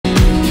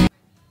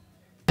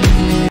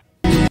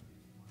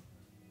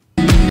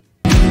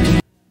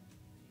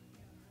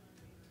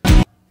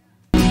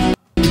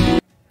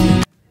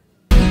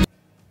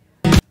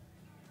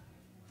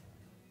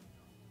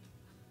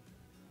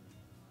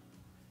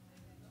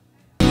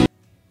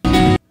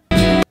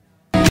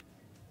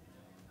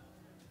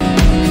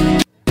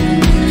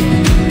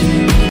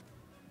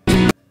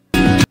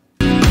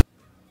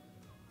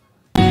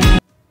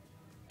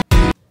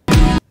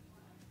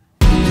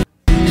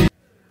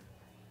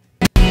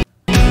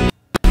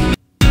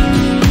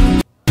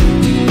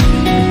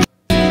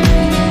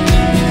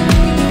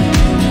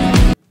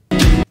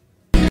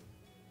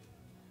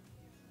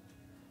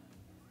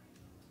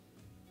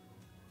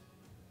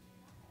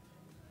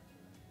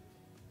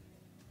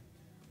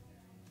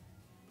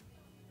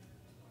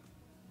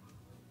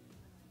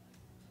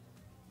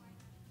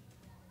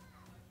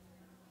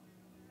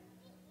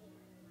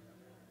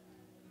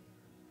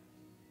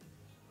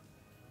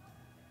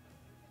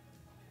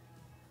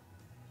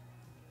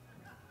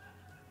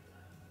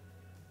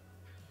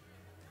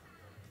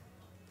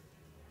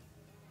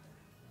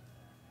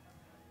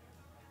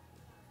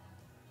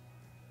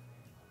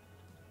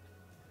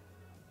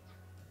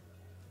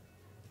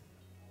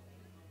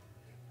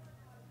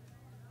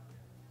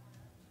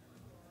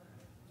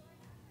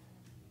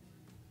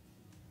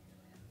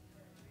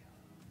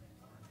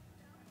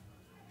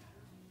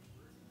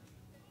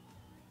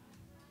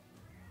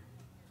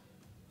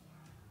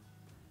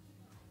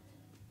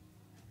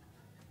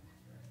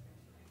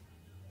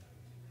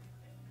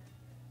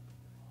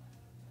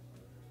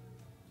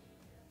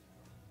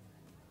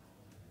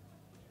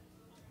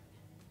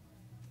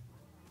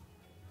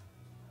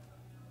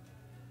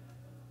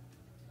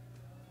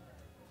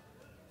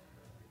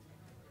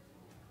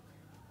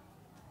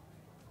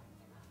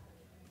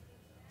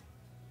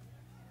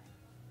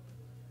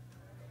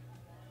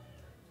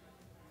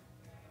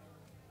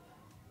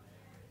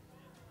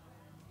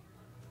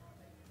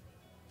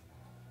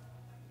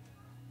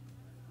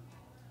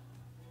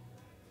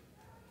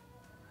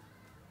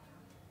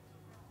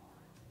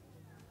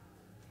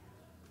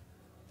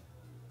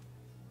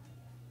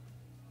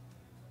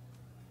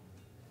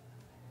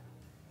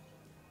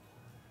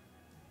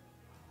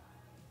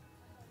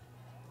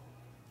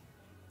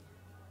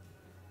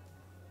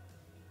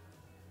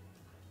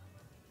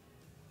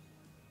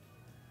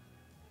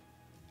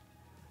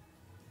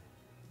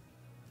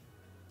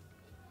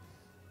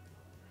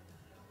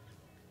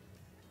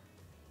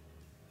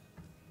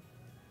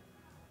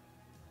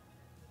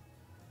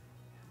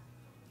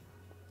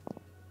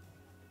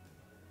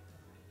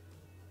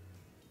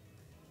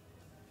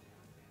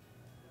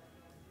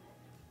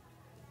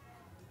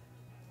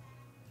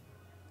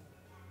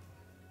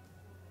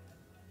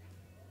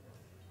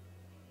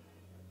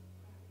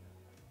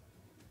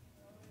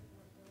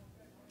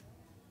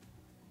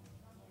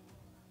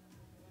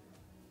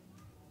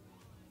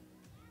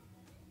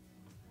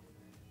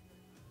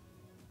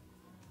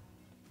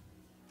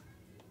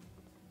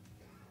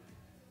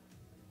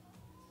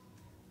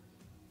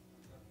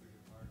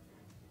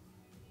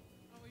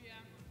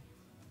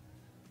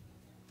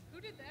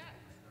did that?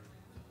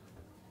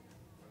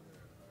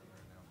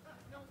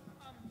 No,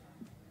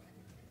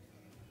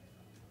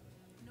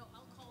 no,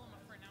 I'll call him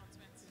up for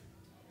announcements.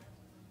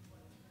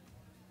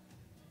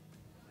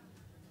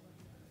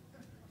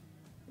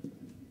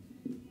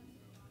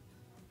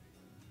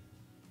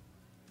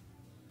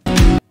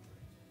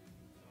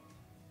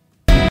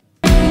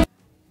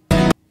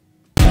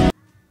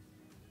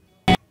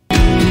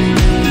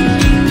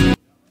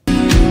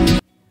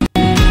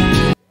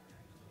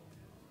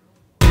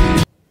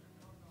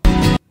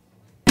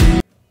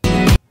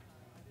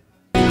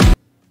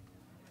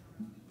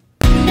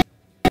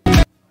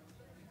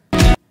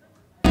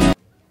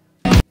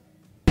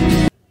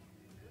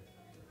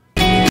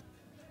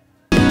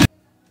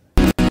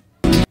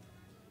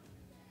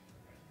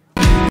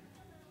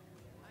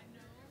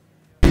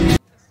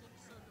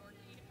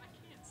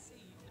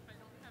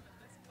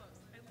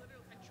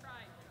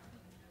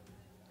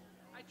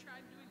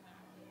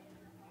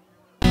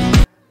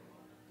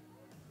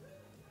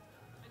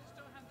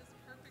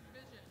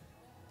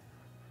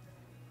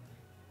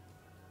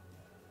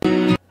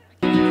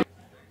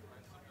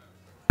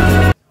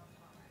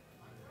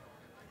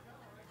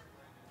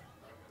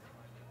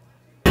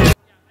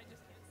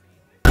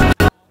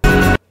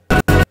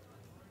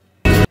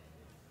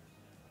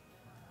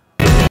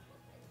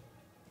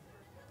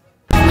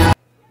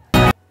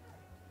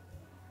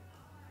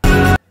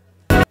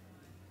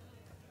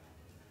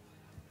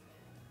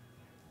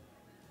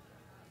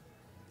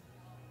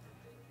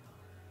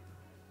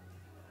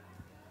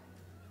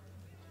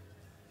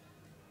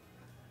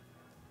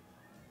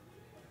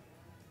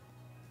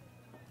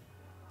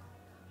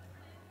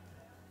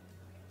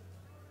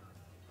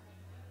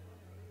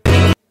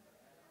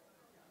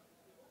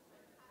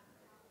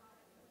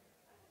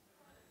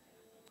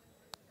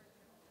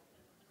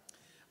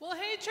 Well,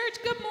 hey, church,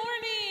 good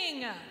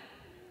morning.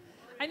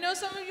 I know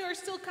some of you are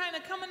still kind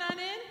of coming on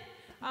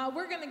in.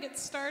 We're going to get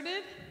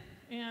started,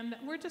 and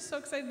we're just so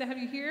excited to have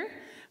you here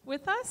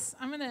with us.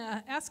 I'm going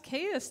to ask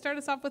Kay to start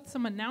us off with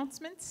some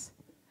announcements.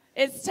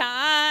 It's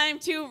time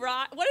to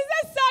rock. What is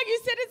that song? You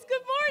said it's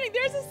good morning.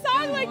 There's a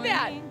song like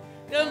that.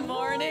 Good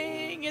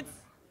morning. It's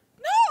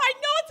no, I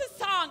know it's a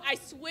song. I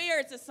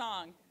swear it's a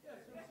song.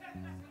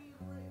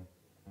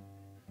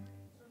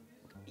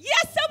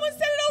 Yes, someone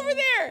said it over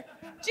there.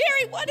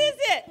 Jerry, what is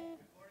it?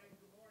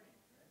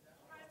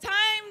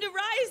 Time to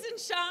rise and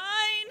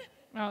shine.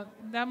 Oh,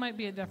 that might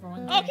be a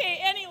different one. Okay,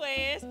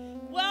 anyways.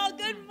 Well,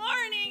 good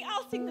morning.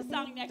 I'll sing the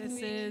song next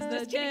week. This is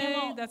the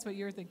day. That's what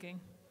you're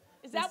thinking.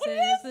 Is that what it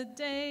is? This is the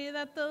day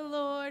that the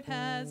Lord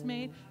has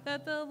made,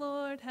 that the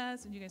Lord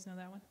has. Did you guys know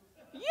that one?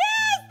 Yes,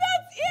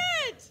 that's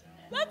it.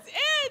 That's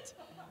it.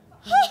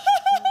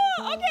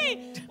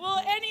 Okay.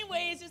 Well,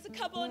 anyways, just a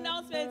couple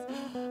announcements.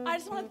 I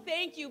just want to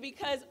thank you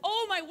because,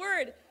 oh my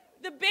word,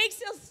 the bake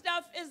sale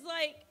stuff is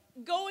like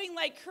going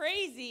like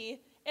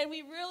crazy, and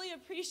we really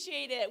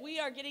appreciate it. We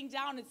are getting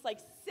down. It's like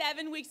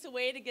 7 weeks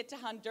away to get to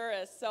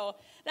Honduras, so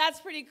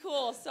that's pretty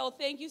cool. So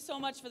thank you so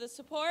much for the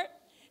support.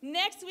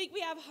 Next week,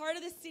 we have Heart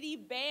of the City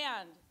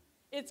Band.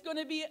 It's going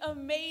to be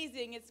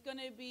amazing. It's going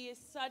to be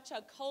such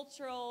a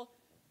cultural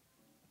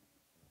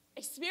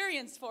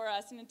experience for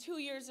us. And 2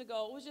 years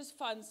ago, it was just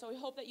fun. So we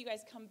hope that you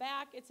guys come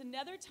back. It's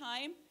another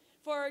time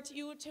for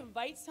you to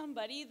invite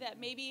somebody that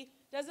maybe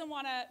doesn't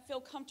want to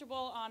feel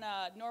comfortable on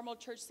a normal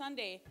church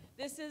Sunday.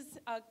 This is,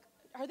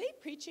 are they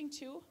preaching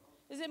too?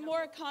 Is it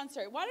more a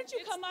concert? Why don't you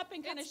come up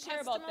and kind of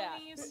share about that?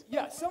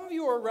 Yeah, some of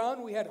you are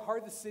around. We had Heart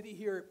of the City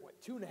here,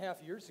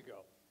 2.5 years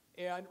ago.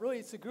 And really,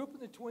 it's a group in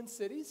the Twin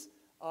Cities,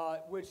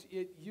 which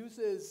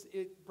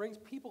it brings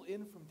people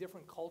in from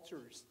different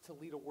cultures to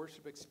lead a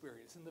worship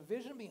experience. And the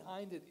vision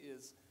behind it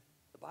is,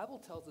 the Bible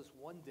tells us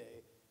one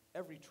day,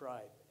 every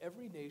tribe,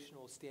 every nation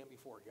will stand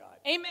before God.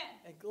 Amen.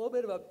 And a little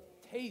bit of a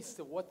taste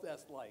of what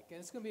that's like. And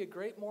it's going to be a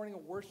great morning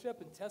of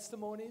worship and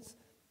testimonies.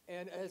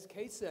 And as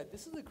Kate said,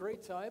 this is a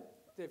great time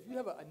that if you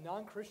have a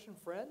non-Christian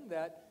friend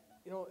that,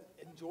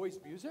 enjoys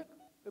music,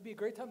 it'll be a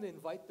great time to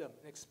invite them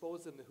and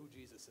expose them to who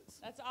Jesus is.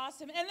 That's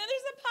awesome. And then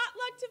there's a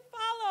potluck to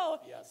follow.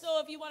 Yes. So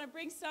if you want to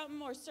bring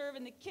something or serve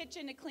in the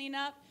kitchen to clean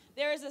up,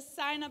 there is a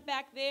sign up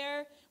back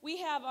there. We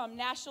have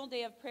National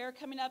Day of Prayer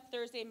coming up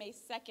Thursday, May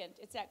 2nd.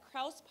 It's at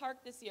Krause Park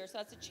this year, so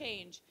that's a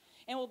change.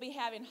 And we'll be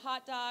having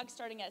hot dogs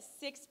starting at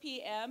 6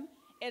 p.m.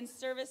 and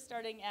service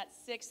starting at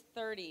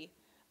 6:30.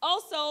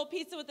 Also,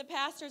 Pizza with the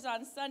Pastors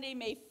on Sunday,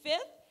 May 5th.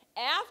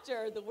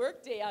 After the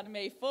workday on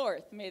May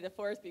 4th. May the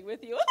 4th be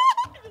with you.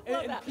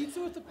 And Pizza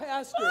with the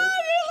Pastor.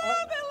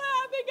 Oh, they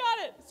laugh. They got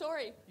it.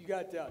 Sorry. You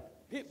got it down.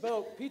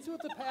 Pizza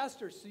with the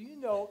Pastor, so you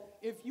know,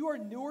 if you are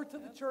newer to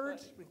the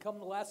church, been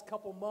coming the last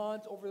couple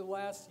months, over the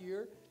last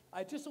year,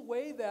 just a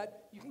way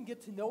that you can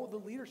get to know the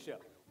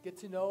leadership. Get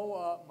to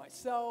know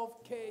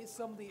myself, Kay,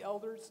 some of the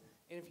elders.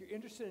 And if you're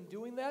interested in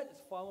doing that,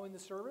 it's following the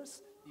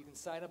service, you can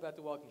sign up at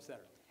the Welcome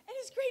Center. And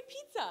it's great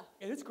pizza.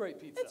 And it's great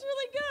pizza. It's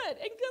really good.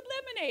 And good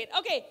lemonade.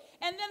 Okay,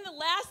 and then the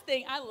last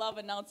thing, I love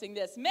announcing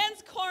this.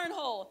 Men's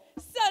Cornhole,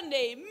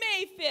 Sunday,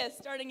 May 5th,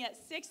 starting at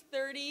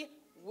 6:30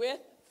 with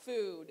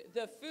food.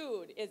 The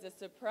food is a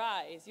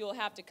surprise. You'll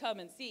have to come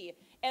and see.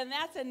 And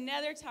that's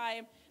another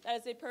time that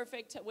is a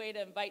perfect way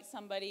to invite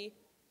somebody.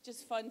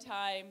 Just fun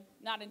time,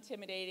 not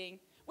intimidating.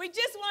 We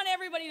just want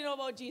everybody to know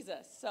about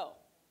Jesus. So,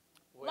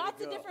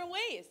 lots of different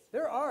ways.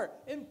 There are.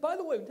 And by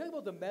the way, when talking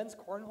about the men's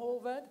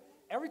cornhole event,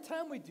 every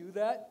time we do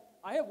that,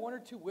 I have one or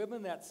two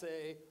women that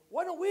say,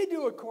 why don't we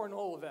do a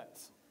cornhole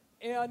event?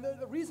 And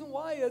the reason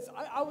why is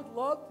I would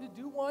love to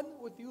do one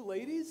with you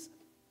ladies,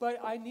 but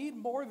I need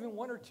more than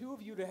one or two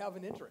of you to have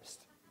an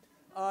interest.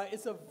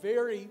 It's a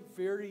very,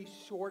 very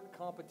short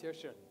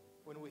competition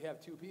when we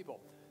have two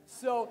people.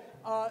 So,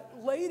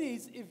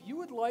 ladies, if you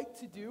would like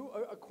to do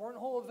a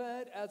cornhole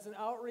event as an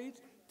outreach,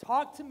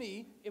 talk to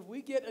me. If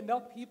we get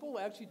enough people to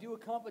actually do a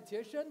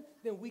competition,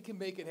 then we can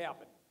make it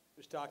happen.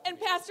 Just talk to me.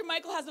 And Pastor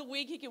Michael has a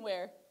wig he can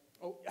wear.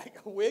 Oh,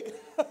 a wig? Did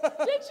you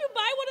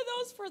buy one of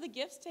those for the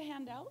gifts to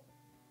hand out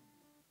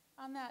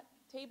on that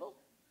table?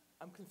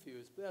 I'm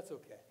confused, but that's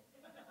okay.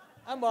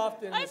 I'm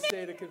often in a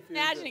state of confusion.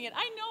 Imagining it.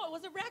 I know it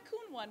was a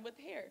raccoon one with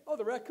hair. Oh,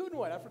 the raccoon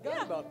one. I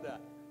forgot about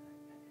that.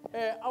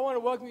 Hey, I want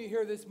to welcome you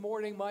here this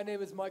morning. My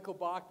name is Michael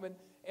Bachman,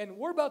 and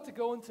we're about to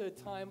go into a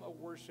time of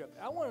worship.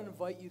 I want to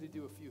invite you to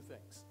do a few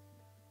things.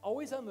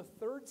 Always on the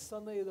third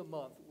Sunday of the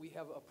month, we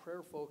have a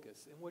prayer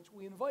focus in which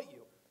we invite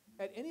you.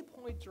 At any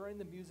point during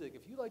the music,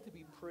 if you'd like to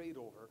be prayed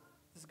over,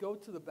 just go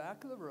to the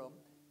back of the room,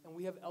 and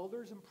we have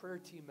elders and prayer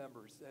team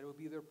members that it will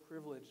be their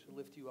privilege to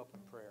lift you up in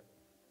prayer.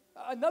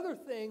 Another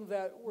thing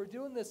that we're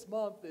doing this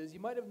month is, you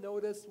might have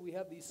noticed we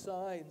have these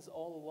signs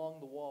all along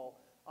the wall.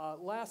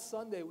 Last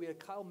Sunday, we had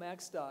Kyle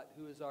Maxtott,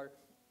 who is our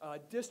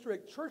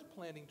district church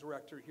planting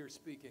director, here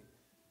speaking.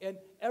 And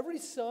every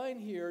sign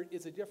here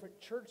is a different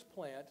church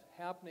plant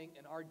happening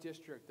in our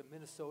district, the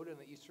Minnesota and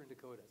the Eastern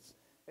Dakotas.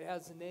 It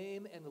has the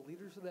name and the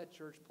leaders of that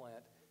church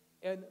plant.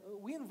 And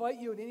we invite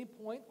you at any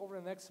point over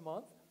the next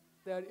month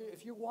that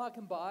if you're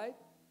walking by,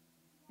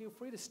 feel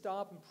free to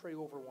stop and pray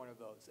over one of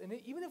those. And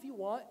even if you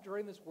want,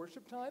 during this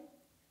worship time,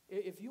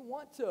 if you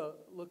want to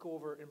look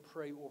over and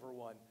pray over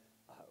one,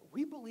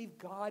 we believe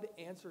God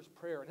answers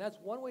prayer. And that's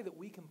one way that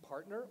we can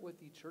partner with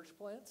the church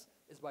plants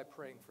is by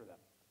praying for them.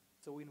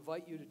 So we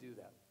invite you to do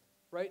that.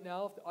 Right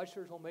now, if the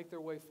ushers will make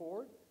their way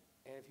forward,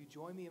 and if you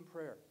join me in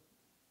prayer.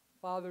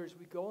 Father, as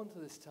we go into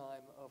this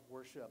time of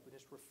worship and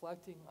just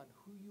reflecting on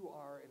who you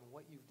are and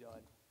what you've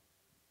done,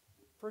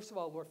 first of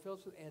all, Lord, fill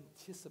us with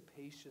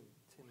anticipation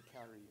to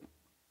encounter you.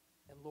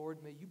 And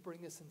Lord, may you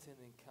bring us into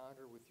an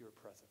encounter with your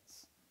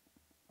presence.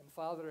 And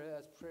Father,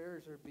 as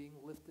prayers are being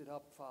lifted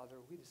up, Father,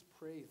 we just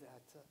pray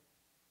that,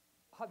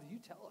 Father, you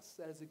tell us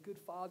that as a good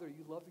father,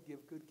 you love to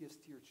give good gifts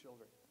to your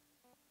children.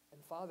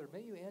 And Father,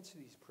 may you answer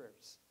these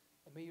prayers.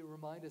 And may you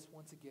remind us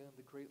once again of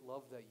the great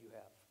love that you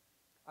have.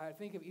 I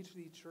think of each of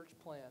these church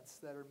plants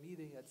that are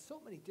meeting at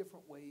so many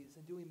different ways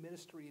and doing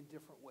ministry in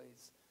different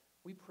ways.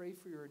 We pray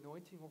for your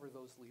anointing over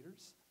those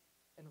leaders.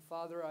 And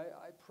Father,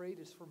 I pray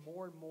just for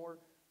more and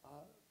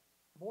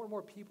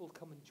more people to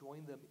come and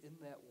join them in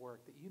that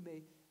work, that you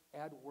may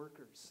add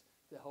workers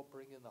to help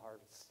bring in the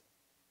harvest.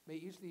 May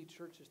each of these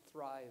churches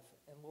thrive.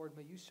 And Lord,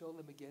 may you show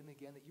them again and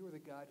again that you are the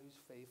God who's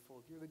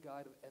faithful. You're the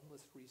God of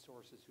endless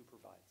resources who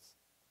provides.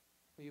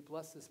 May you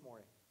bless this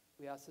morning.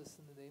 We ask this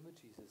in the name of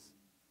Jesus.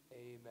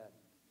 Amen.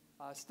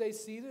 Stay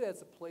seated as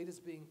the plate is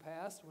being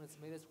passed. When it's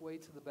made its way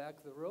to the back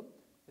of the room,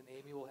 then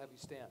Amy will have you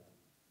stand.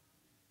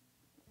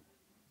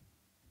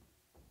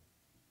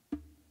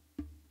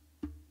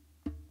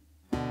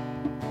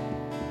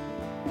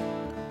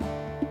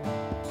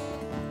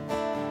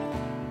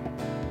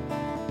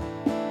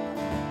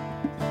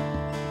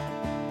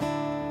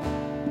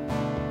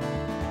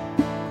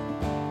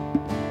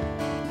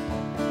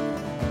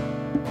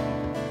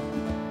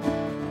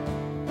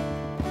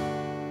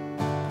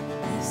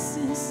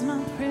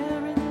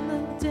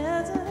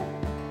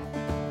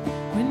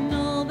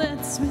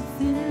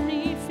 Within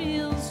me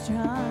feels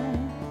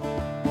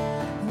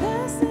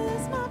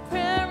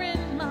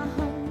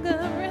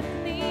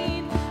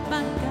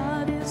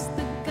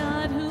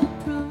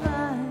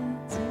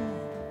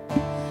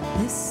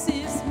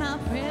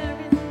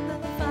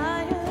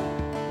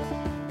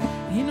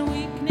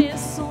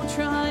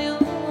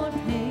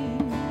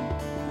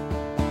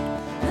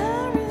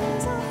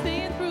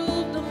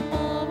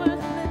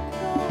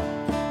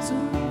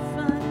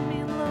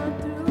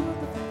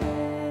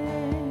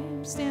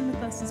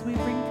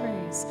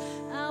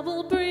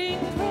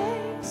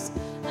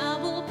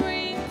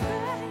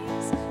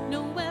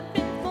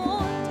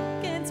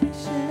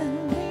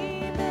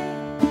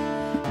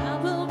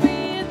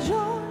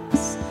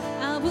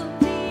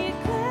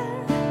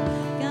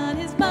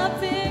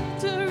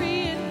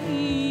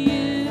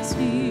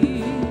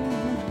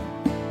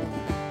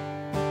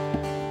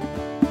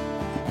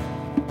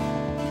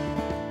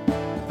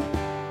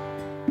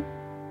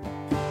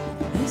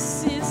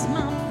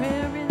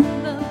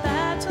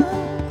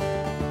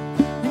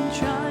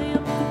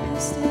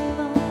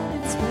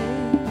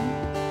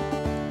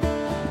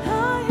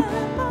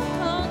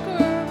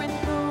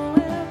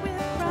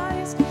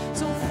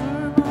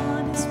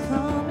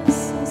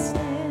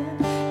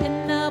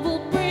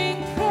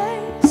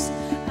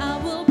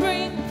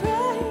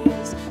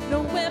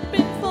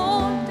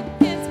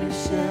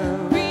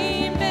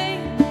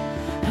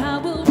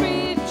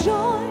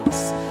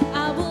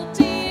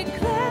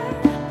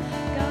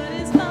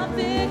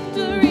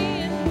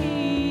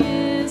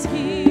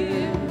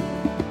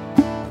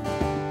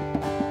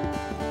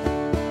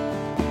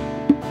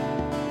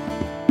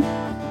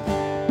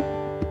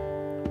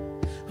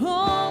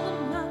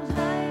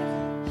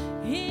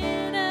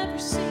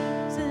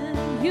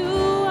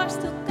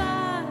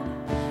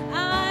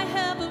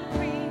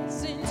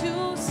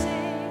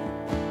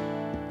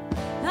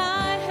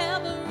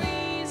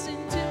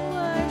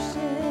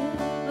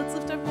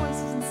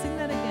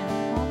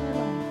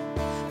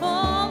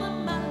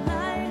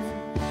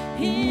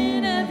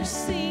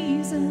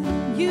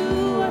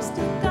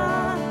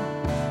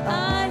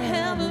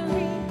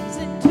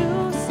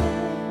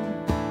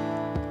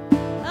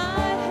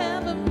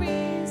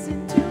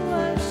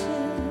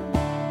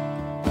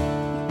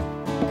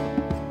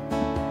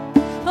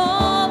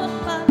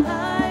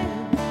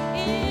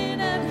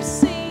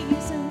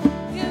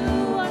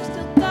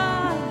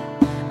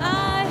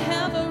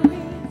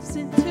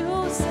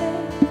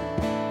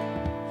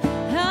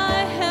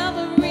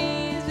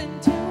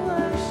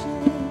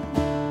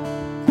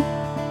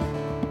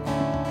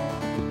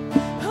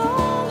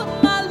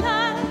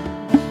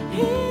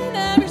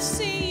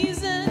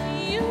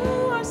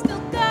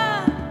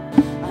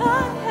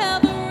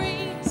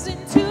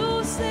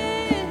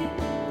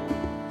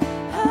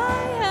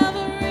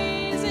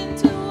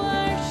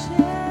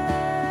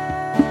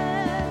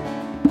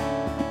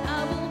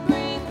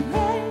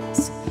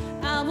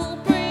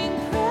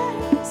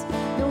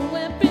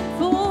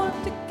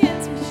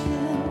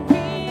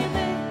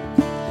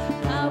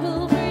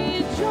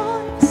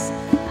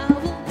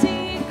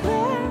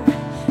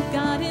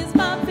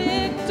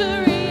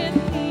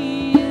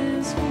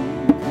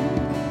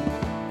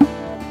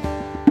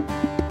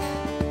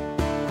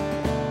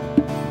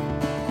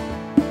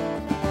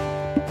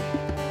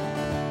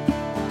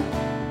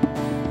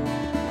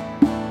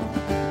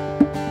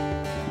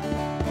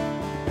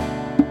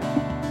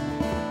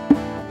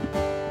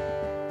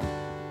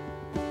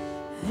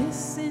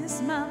This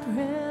is my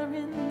prayer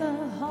in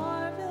the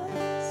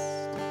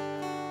harvest,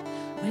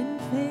 when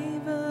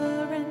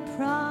favor and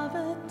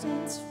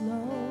providence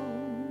flow.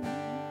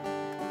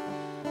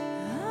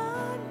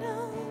 I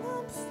know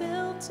I'm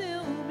filled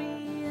to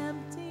be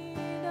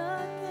emptied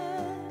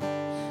again.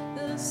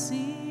 The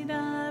seed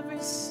I've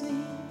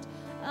received,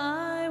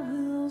 I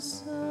will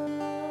sow.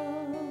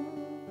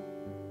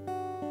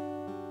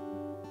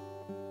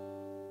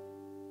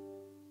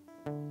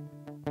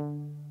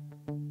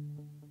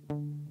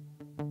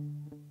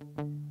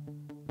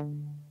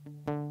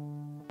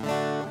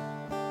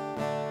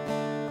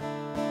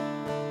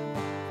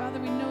 Father,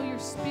 we know your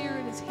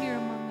Spirit is here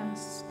among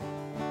us.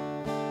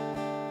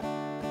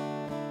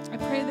 I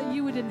pray that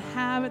you would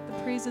inhabit the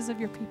praises of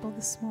your people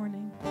this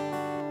morning.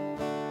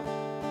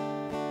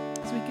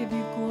 As we give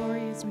you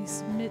glory, as we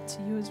submit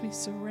to you, as we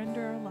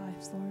surrender our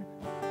lives, Lord.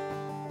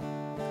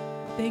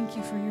 Thank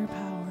you for your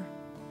power.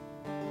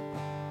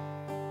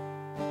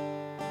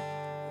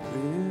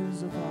 There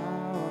is a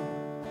power,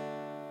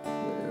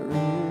 there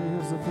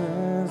is a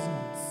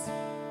presence,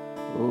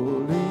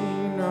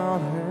 holding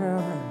on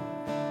heaven,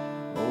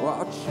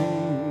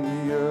 watching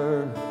the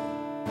earth.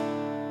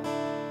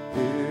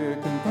 It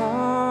can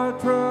part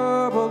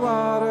troubled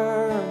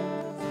waters,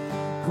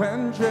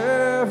 quench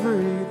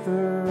every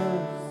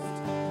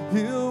thirst,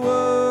 heal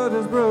what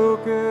is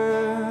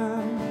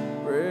broken,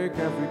 break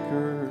every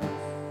curse.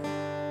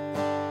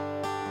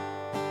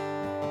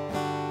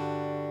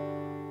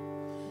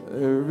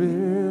 There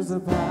is a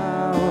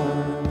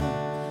power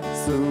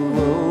so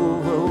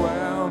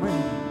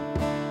overwhelming,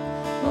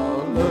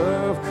 all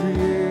of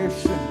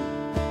creation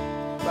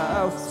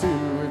bows to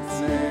its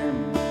name.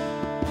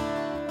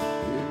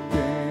 It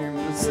came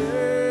to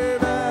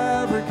save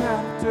every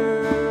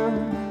captive,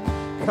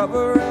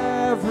 cover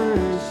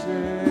every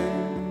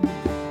shame,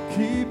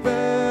 keep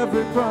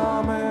every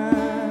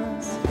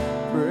promise,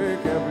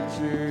 break every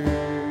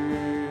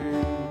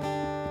chain.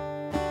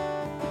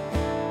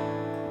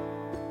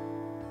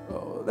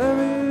 Oh, there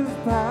is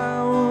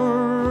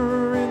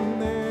power in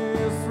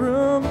this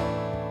room.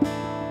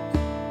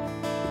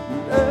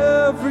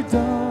 Every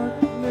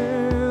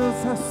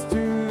darkness has to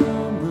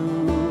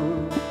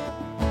move,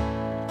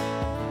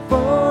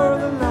 for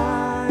the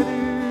light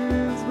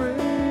is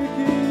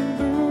breaking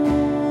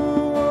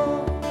through.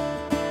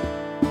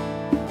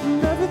 And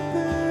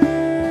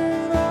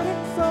everything that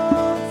exalts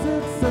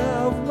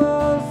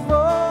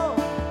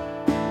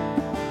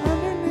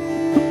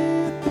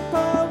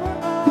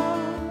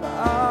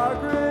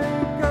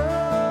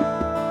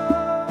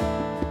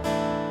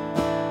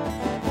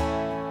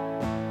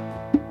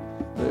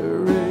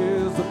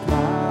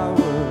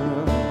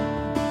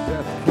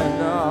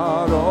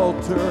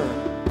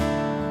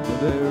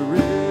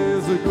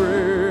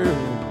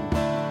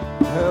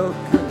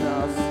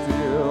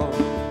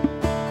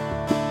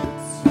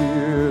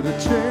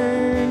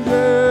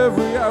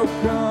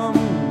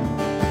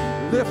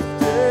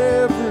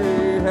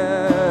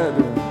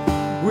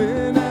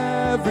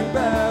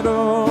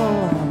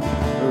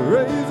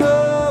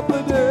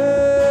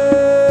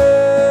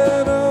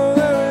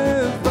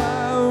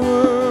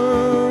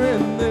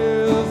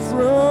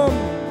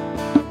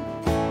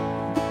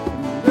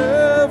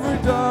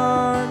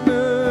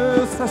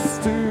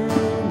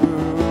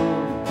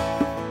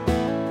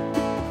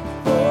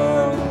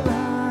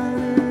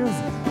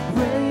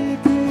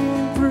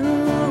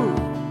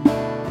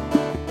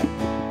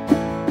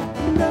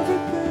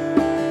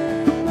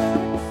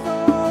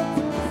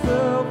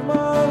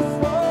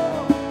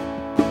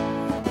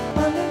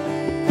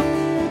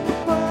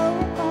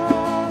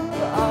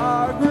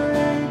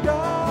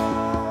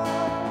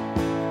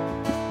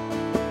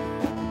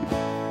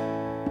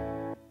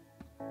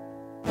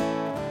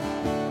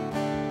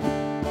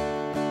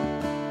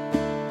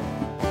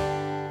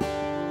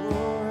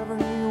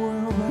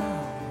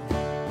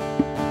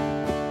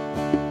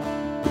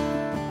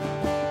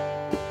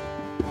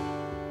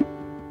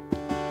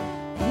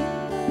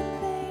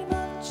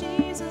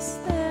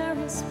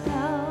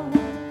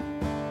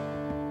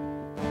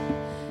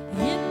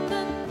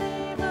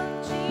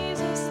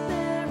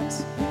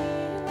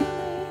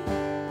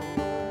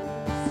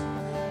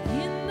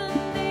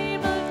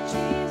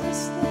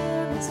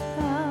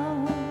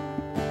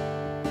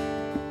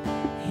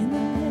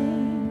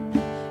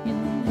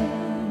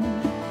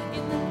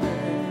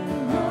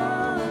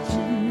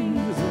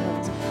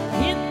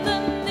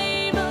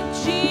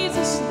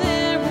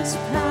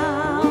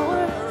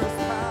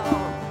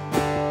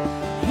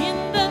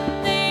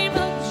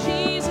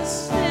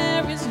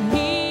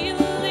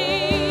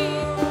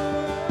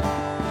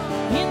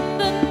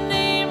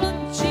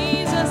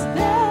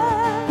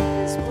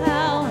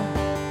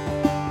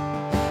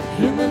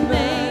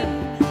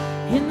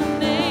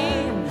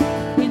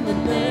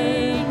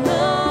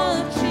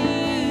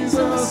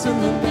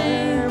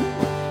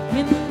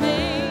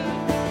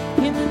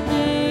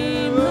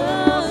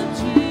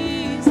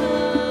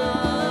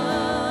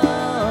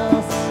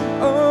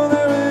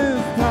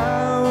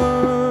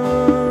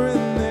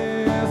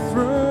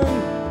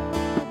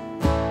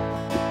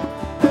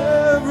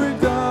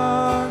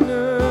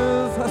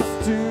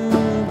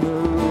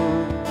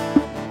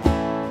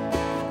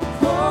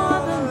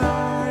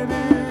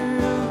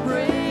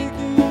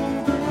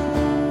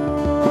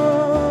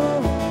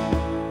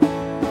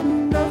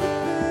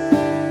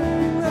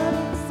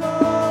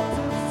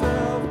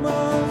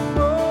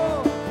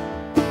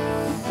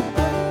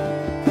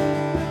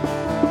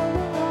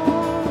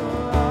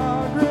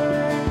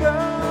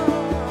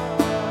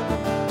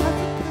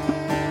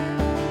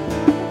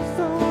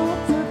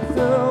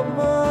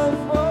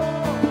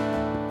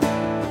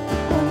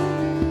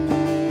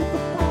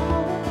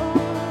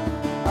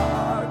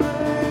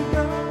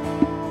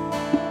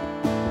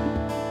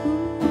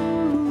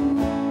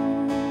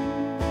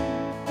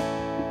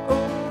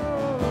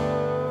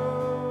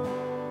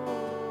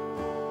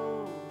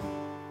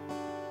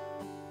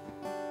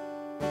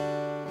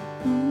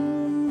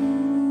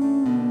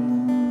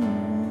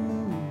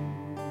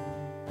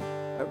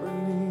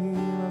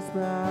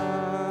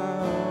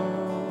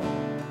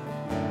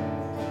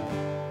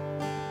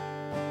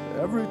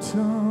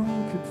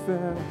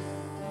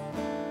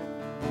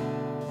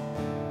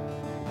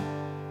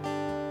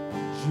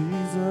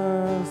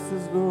Jesus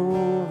is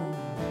Lord.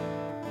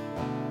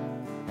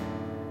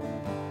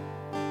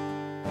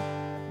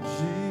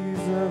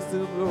 Jesus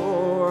is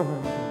Lord.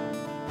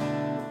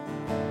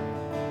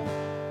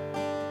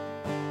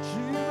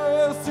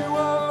 Jesus, you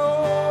are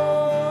Lord.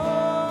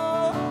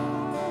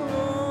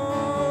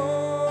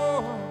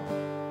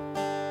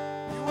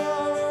 You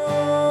are Lord.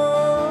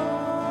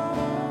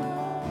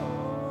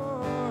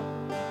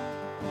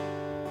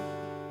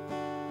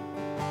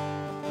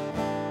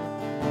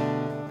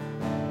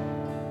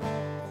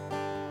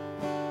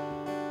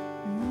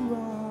 You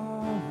are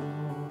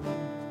Lord.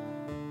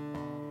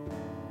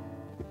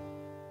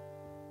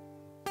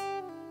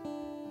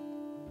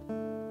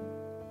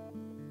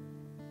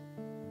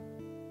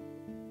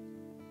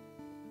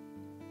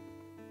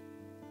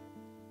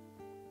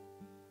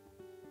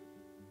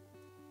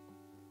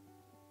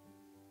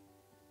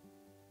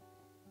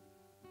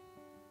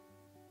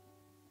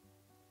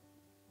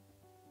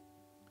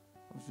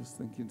 I was just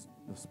thinking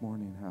this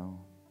morning how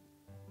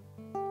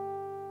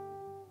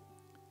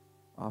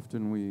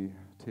often we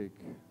take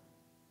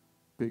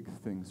big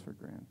things for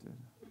granted.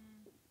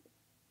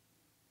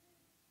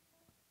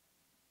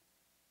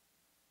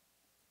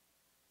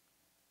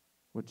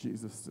 What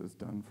Jesus has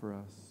done for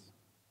us.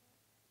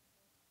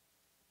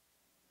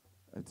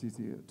 It's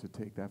easy to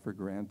take that for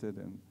granted,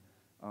 and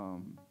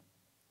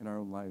in our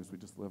own lives we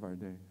just live our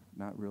day,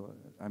 not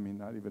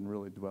even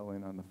really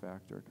dwelling on the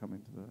fact or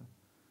coming to the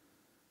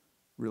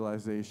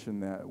realization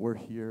that we're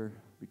here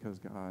because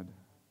God,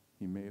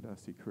 He made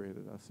us, He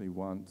created us, He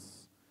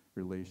wants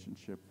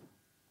relationship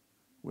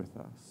with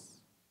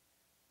us.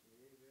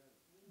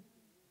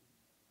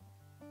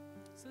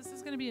 So this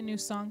is going to be a new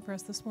song for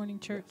us this morning,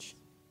 church.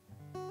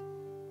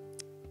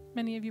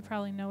 Many of you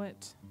probably know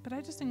it, but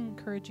I just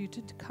encourage you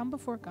to come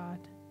before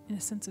God in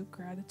a sense of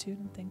gratitude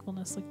and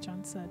thankfulness, like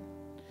John said.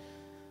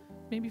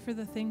 Maybe for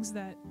the things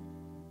that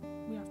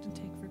we often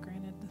take for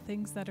granted, the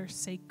things that are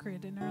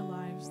sacred in our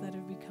lives that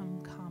have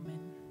become common.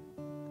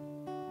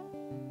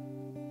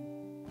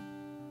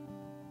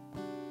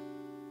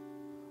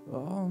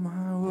 All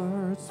my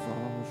words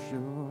fall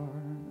short.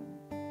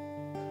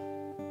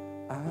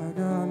 I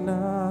got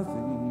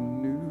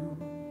nothing new.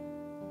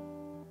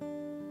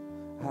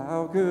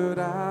 How could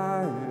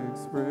I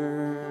express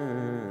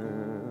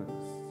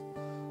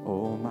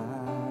all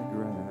my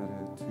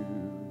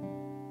gratitude?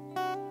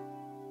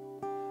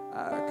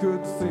 I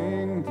could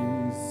sing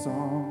these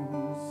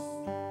songs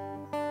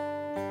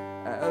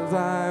as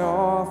I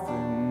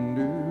often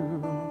do.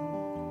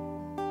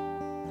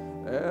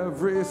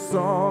 Every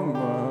song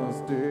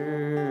must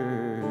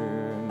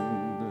end,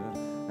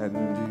 and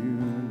you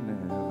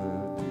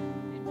never do.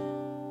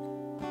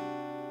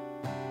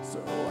 So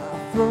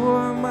I throw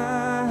up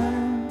my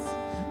hands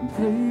and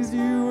praise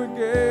you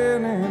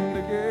again and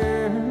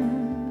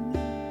again,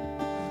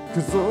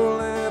 'cause all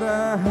that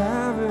I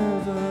have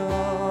is a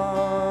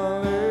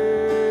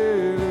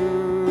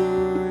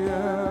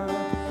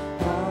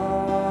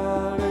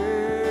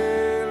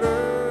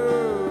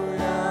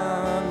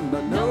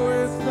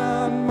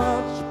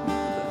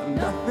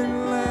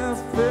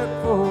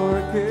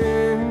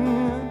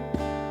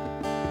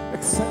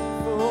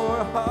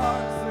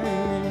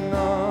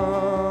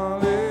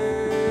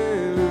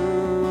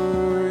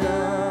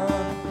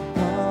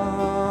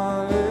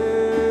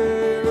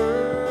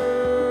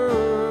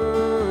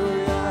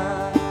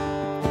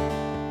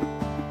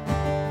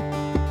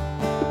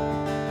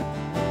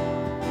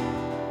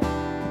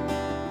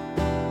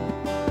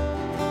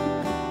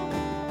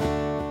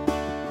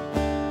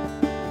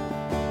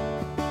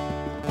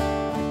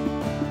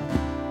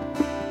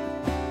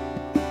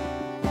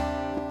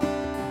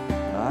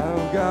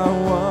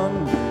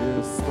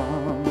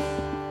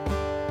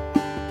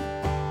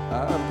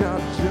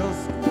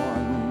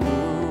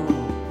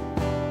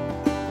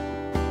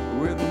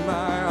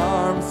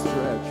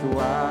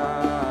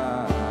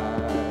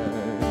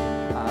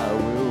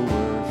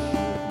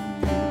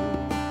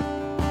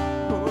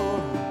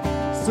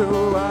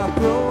so I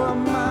throw up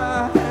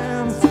my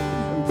hands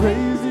and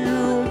praise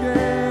you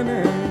again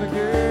and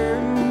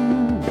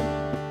again,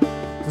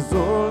 'cause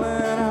all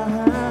that I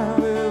have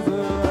is a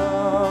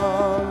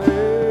hallelujah,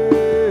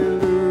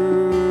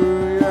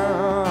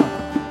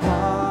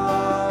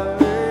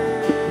 hallelujah.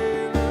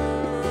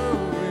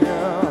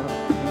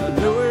 And I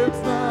know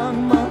it's not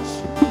much,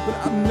 but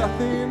I'm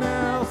nothing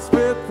else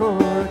fit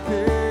for a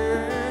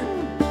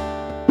king,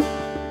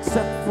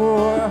 except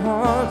for a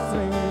heart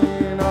singing.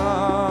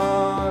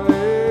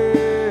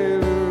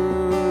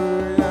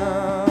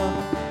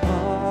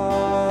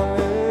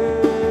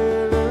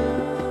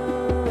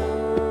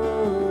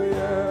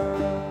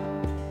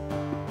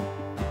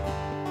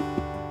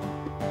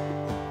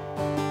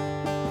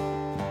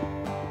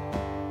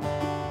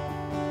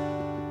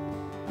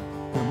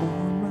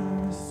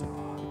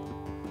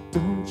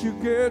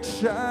 Get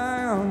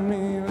shy on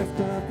me, lift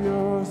up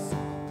your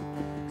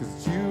song,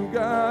 'cause you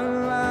got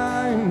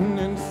life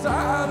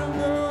inside of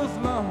those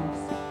lungs.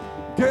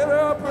 Get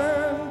up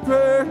and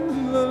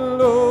praise the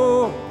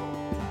Lord.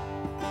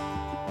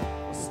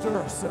 Stir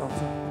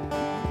ourselves up.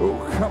 Oh,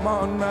 come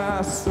on,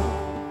 my soul.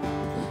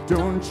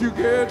 Don't you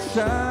get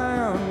shy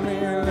on me,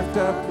 lift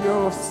up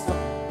your song,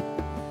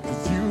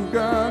 'cause you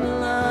got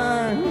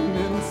life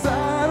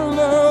inside of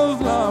those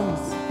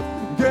lungs.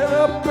 Get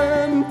up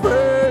and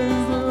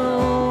praise the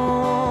Lord.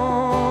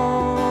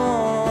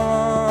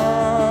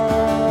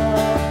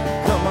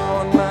 Come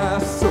on, my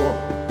soul.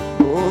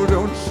 Oh,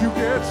 don't you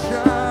get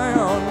shy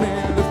on me,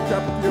 lift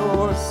up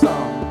your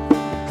song,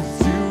 'cause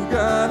you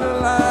got a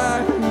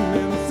life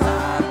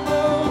inside of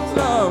those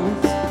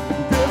lungs.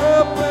 Get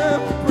up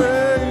and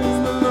praise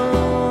the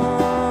Lord.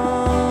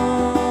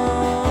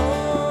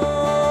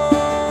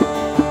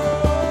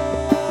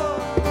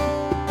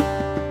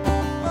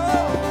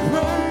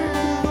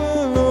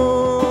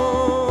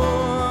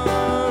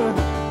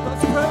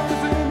 Let's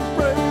praise Him,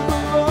 praise the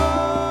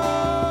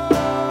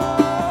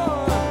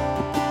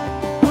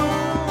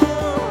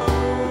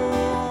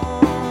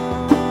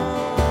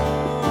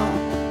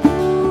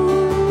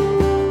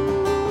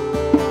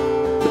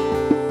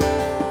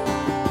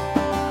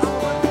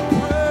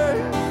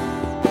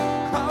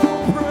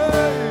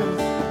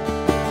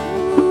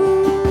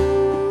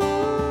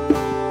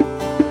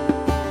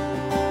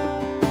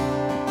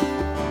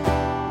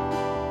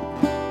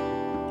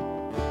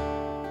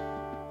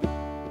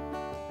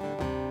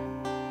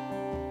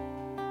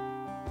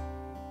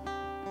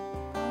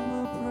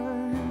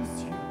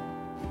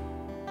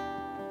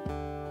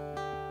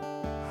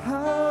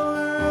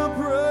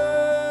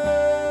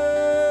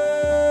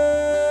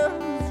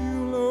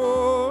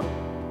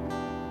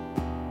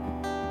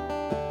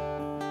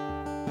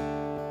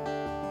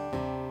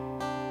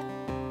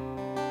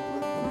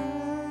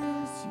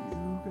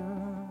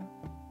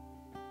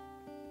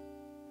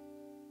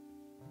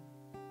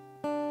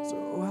So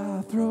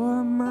I throw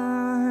up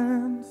my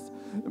hands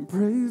and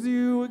praise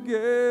you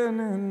again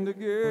and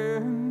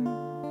again,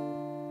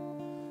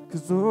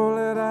 'cause all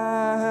that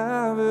I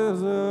have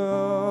is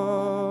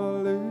hallelujah,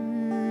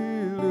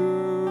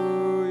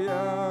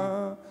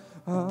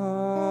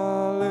 hallelujah.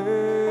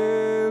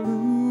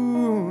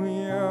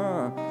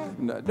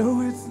 And I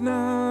know it's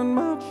not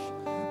much,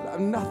 but I've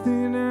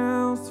nothing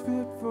else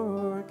fit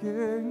for a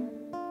king.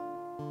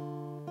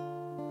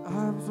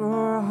 Arms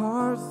or a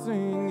heart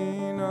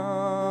singing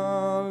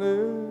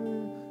hallelujah,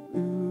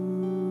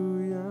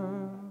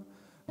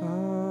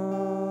 hallelujah.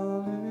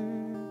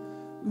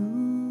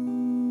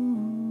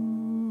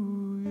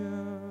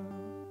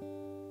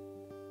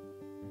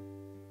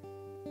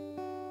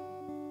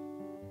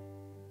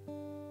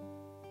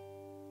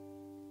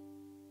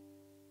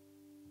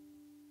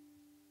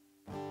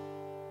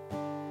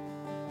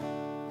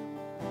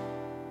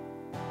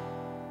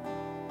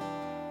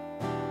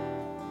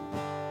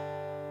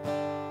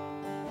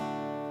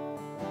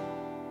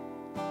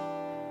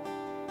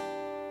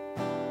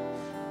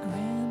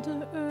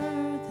 Grander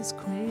earth has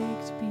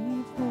quaked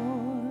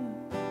before,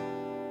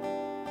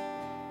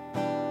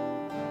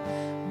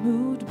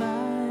 moved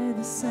by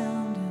the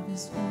sound of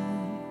His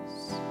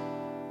voice.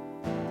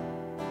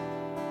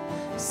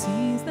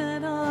 Seas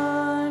that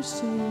are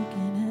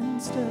shaken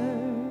and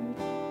stirred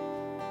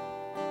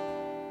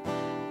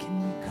can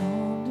be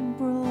calmed and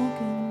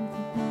broken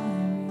for my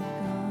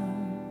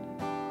regard.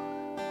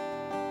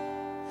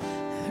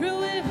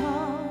 Through it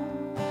all,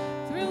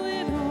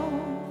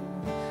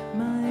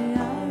 my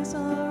eyes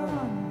are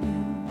on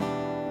You.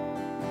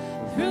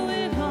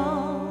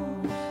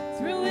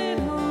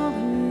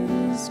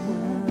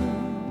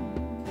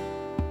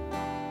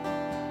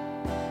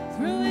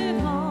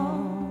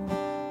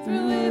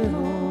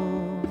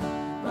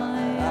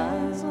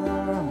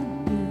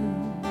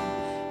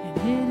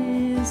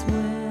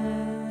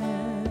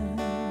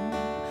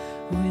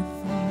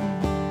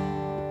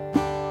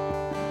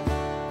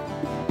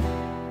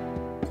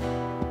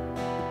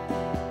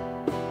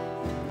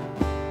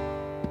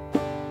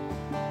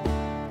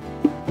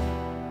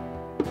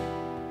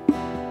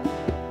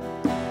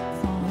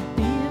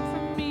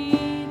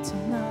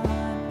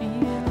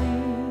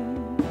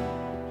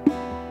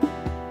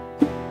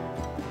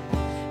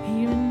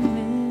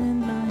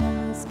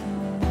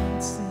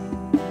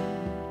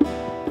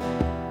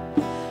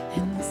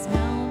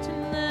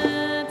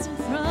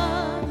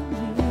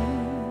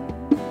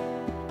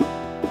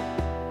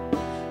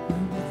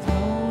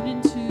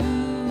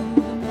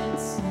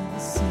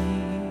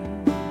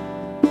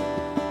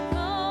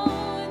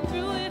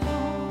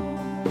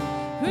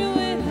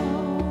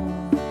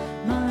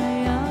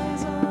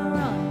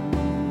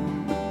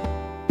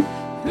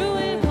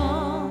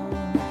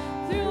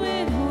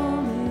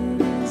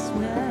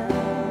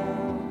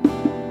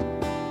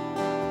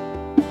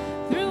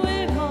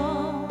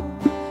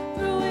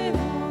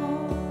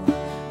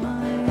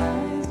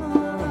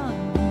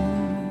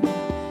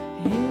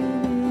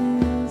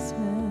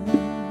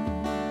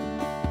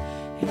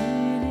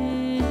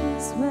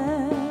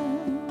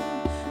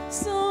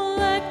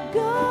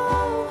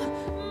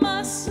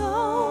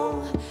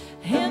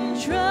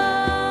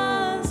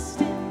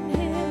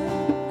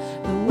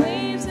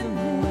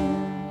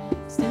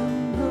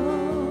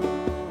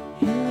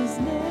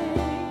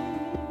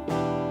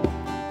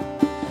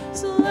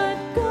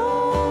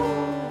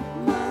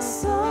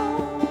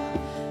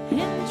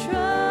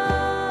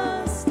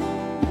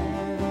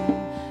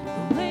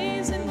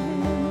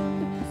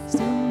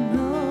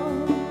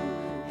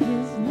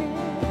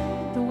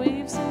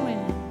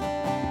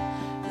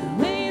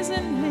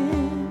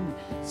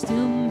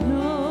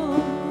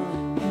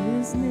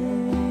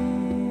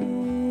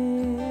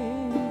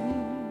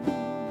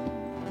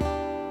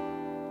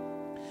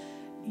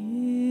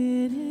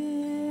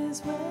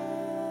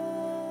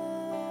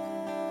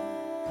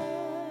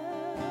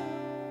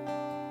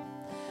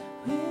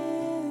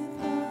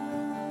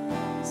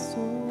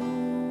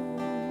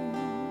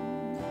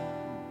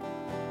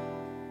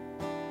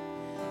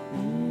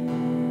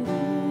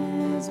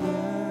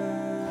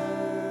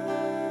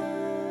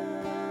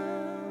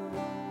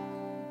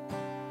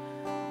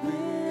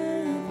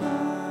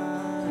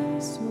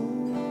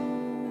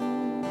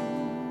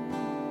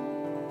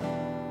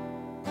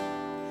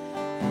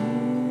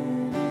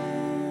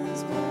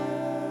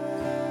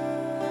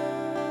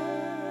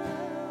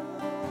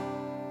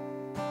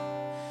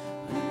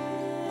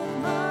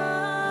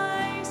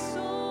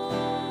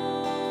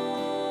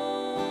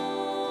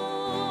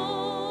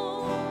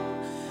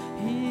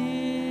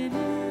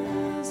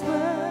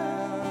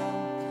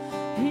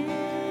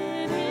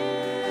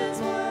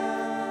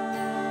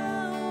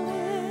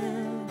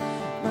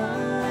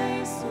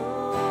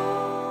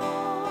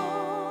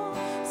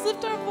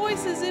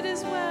 voices, it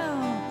is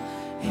well.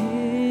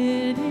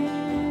 It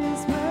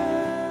is well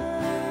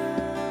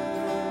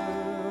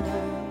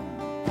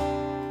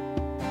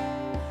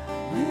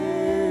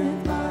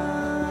with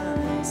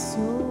my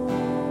soul.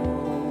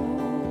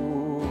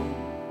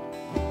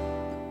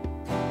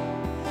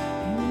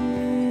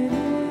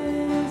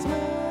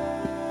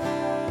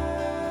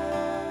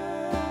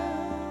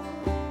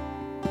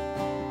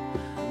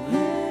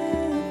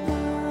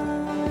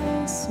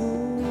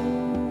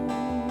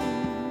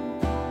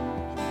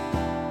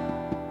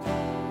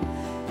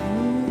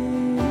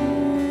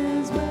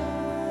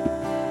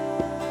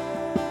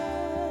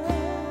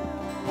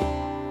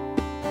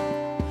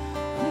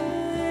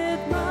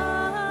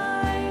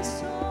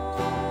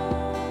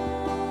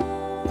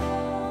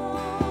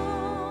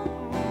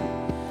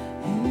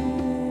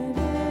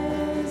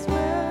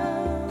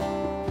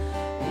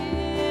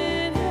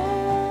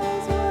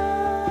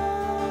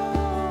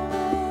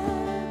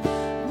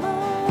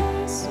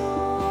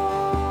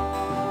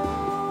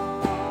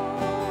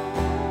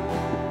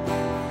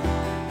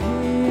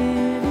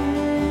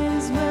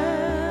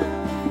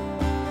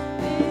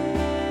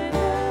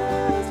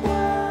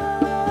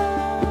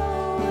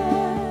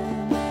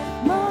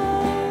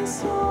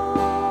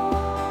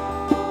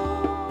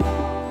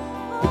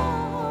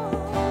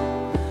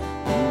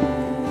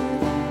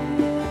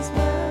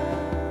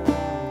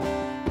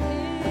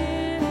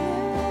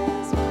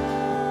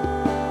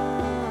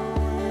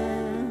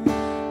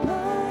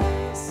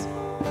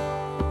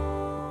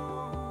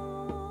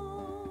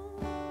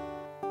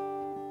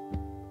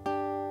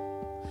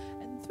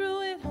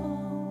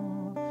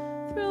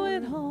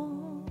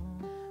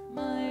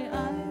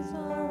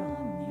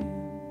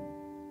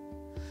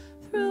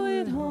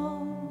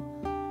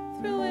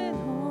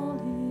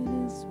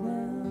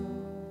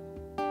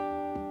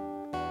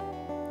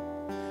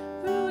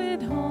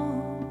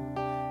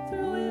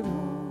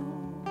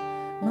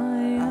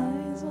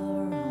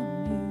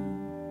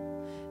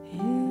 It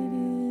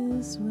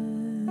is well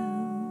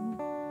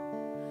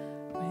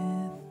with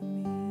my soul.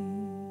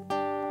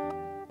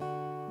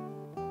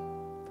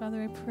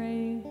 Father, I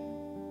pray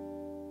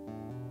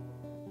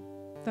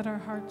that our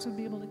hearts would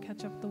be able to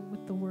catch up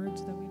with the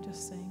words that we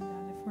just sang,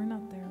 God. If we're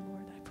not there,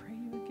 Lord, I pray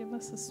you would give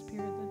us a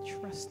spirit that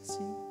trusts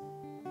you.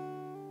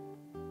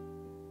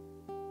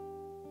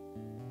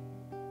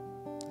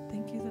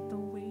 Thank you that the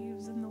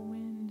waves and the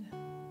wind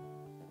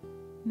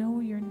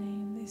know your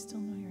name. They still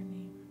know your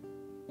name.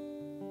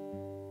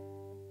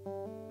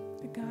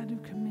 The God who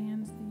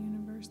commands the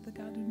universe, the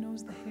God who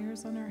knows the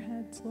hairs on our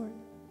heads, Lord.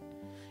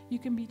 You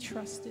can be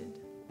trusted.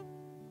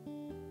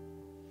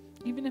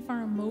 Even if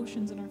our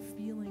emotions and our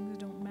feelings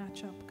don't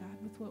match up, God,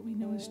 with what we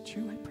know is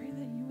true, I pray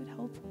that you would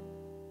help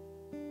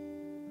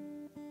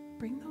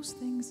bring those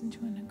things into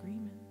an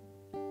agreement.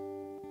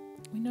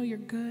 We know you're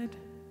good.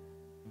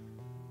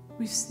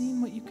 We've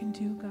seen what you can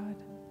do, God.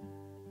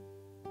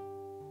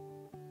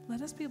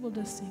 Let us be able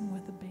to sing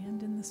with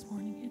abandon this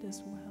morning, it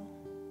is well.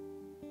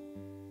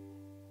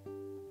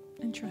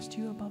 And trust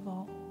you above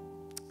all.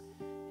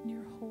 In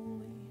your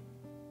holy,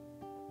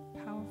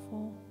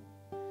 powerful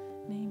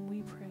name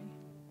we pray.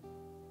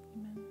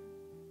 Amen.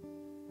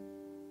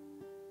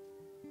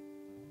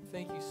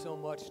 Thank you so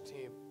much,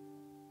 team.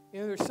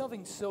 You know, there's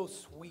something so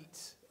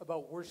sweet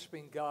about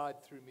worshiping God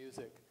through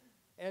music.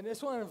 And I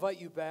just want to invite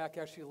you back.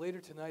 Actually,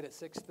 later tonight at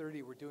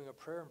 6:30, we're doing a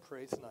prayer and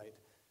praise night,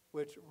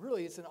 which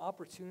really is an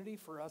opportunity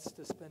for us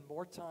to spend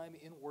more time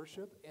in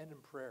worship and in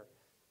prayer.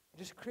 And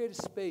just create a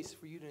space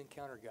for you to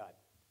encounter God.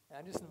 And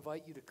I just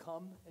invite you to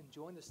come and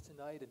join us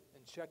tonight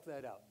and check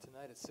that out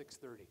tonight at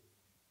 6:30.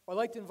 I'd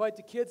like to invite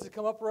the kids to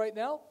come up right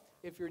now.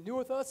 If you're new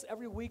with us,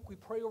 every week we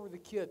pray over the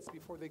kids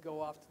before they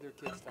go off to their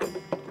kids'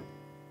 time.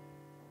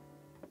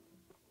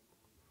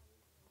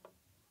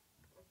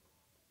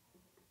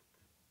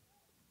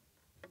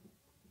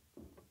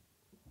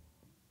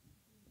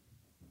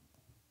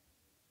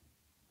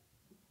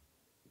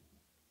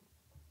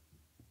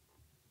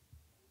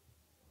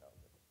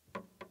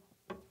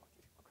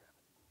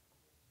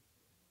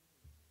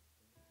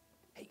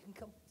 Hey, you can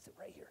come sit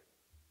right here.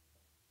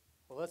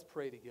 Well, let's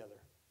pray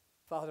together.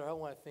 Father, I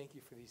want to thank you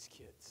for these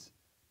kids.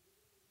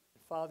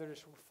 And Father,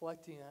 just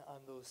reflecting on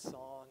those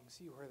songs,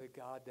 you are the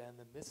God that in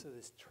the midst of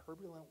this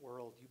turbulent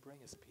world, you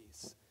bring us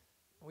peace.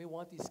 And we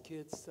want these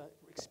kids to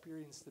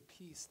experience the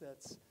peace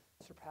that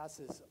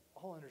surpasses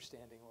all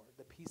understanding, Lord,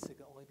 the peace that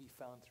can only be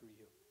found through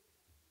you.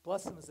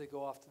 Bless them as they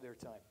go off to their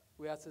time.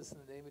 We ask this in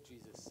the name of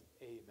Jesus.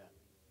 Amen.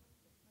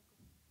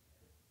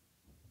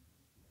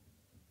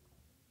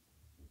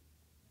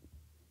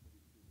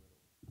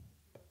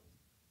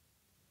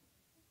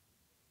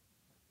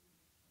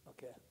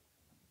 Okay.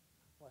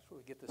 Watch what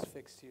we get this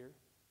fixed here.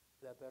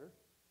 Is that better?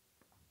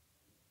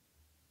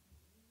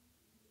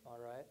 All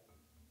right.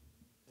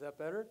 Is that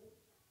better?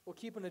 We'll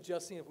keep on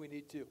adjusting if we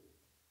need to.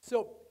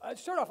 So, to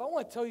start off, I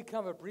want to tell you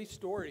kind of a brief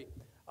story.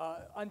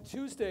 On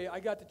Tuesday, I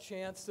got the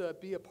chance to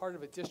be a part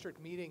of a district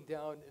meeting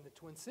down in the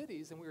Twin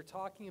Cities, and we were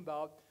talking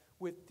about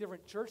with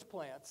different church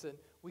plants, and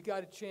we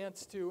got a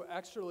chance to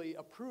actually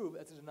approve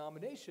as a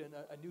denomination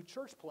a new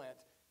church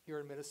plant here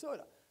in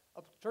Minnesota.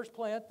 a church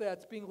plant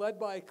that's being led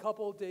by a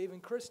couple, Dave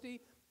and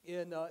Christy,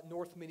 in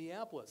North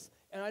Minneapolis.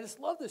 And I just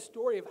love the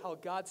story of how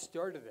God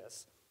started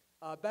this.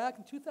 Back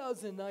in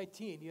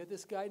 2019, you had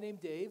this guy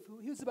named Dave,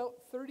 he was about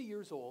 30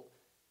 years old,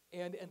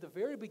 and at the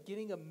very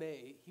beginning of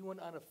May, he went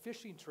on a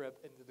fishing trip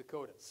in the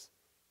Dakotas.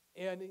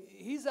 And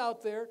he's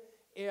out there,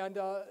 and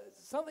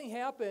something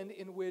happened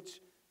in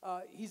which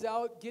he's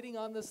out getting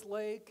on this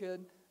lake,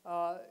 and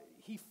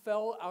he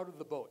fell out of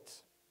the boat.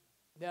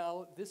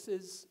 Now, this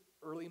is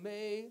early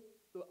May.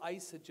 The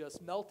ice had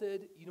just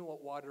melted. You know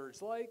what water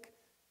is like.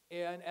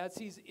 And as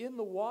he's in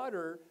the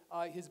water,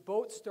 his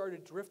boat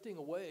started drifting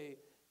away,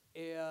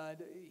 and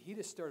he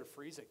just started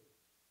freezing.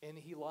 And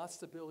he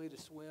lost the ability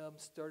to swim,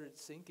 started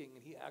sinking,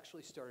 and he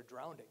actually started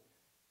drowning.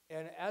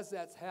 And as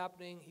that's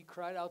happening, he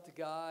cried out to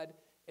God,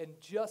 and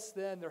just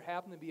then there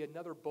happened to be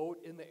another boat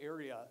in the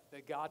area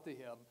that got to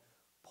him,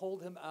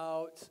 pulled him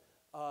out.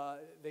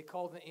 They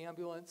called an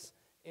ambulance.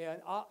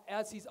 And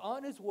as he's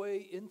on his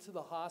way into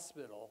the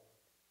hospital,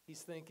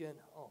 he's thinking,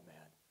 oh man,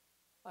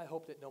 I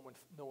hope that no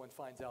one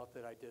finds out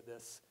that I did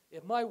this.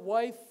 If my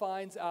wife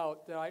finds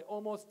out that I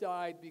almost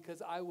died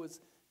because I was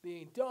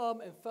being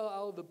dumb and fell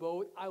out of the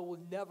boat, I will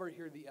never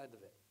hear the end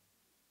of it.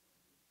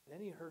 And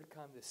then he heard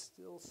kind of this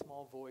still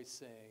small voice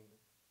saying,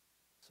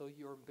 so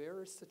you're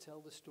embarrassed to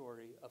tell the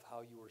story of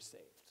how you were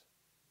saved.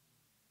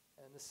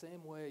 And in the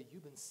same way,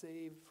 you've been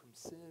saved from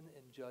sin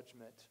and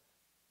judgment,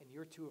 and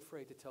you're too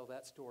afraid to tell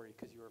that story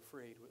because you're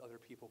afraid what other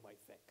people might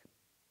think.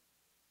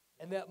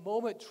 And that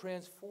moment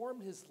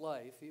transformed his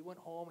life. He went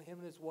home, him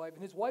and his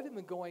wife had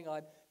been going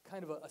on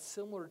kind of a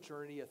similar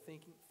journey of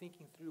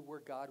thinking through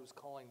where God was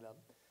calling them.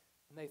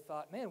 And they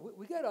thought, man,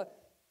 we got to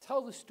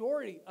tell the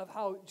story of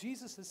how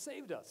Jesus has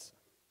saved us.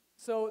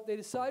 So they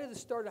decided to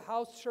start a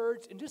house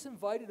church and just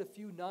invited a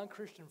few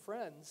non-Christian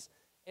friends.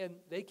 And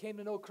they came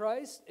to know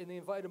Christ, and they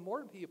invited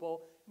more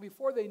people. And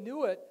before they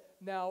knew it,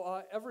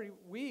 now every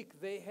week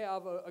they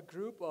have a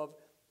group of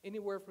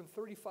anywhere from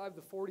 35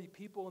 to 40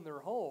 people in their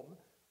home,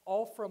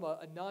 all from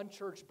a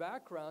non-church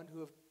background who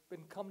have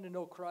been coming to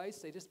know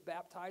Christ. They just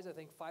baptized, I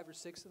think, 5 or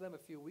 6 of them a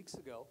few weeks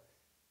ago.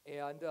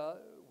 And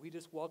we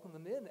just welcomed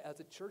them in as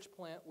a church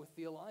plant with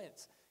the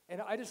Alliance. And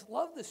I just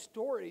love the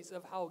stories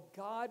of how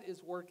God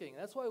is working.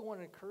 That's why I want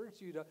to encourage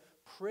you to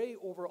pray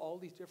over all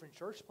these different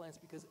church plants,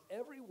 because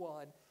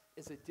everyone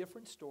is a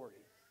different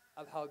story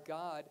of how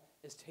God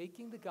is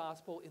taking the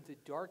gospel into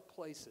dark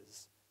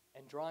places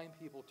and drawing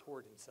people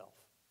toward himself.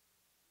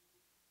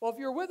 Well, if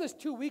you were with us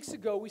 2 weeks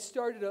ago, we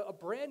started a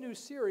brand new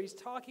series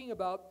talking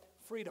about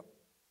freedom.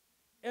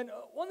 And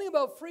one thing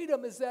about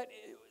freedom is that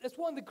it's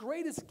one of the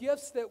greatest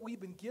gifts that we've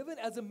been given.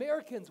 As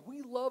Americans,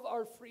 we love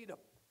our freedom.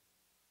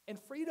 And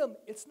freedom,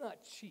 it's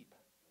not cheap.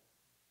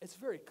 It's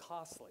very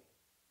costly.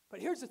 But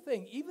here's the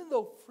thing, even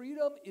though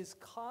freedom is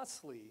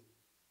costly,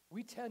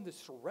 we tend to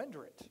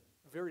surrender it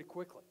very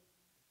quickly.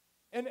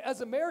 And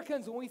as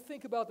Americans, when we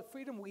think about the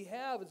freedom we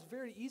have, it's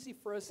very easy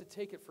for us to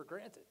take it for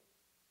granted.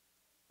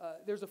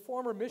 There's a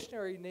former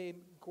missionary named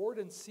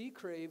Gordon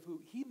Seacrave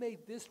who he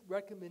made this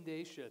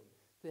recommendation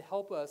to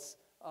help us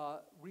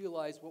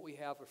realize what we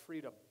have of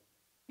freedom.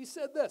 He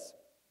said this,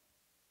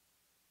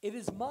 "It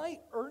is my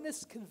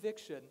earnest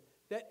conviction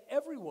that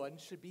everyone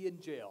should be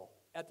in jail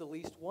at the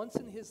least once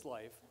in his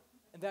life,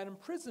 and that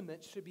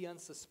imprisonment should be on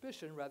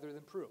suspicion rather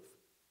than proof.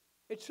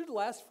 It should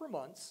last for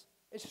months,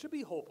 it should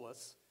be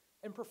hopeless,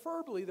 and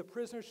preferably the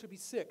prisoner should be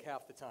sick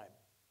half the time.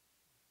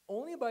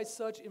 Only by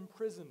such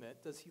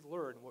imprisonment does he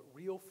learn what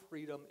real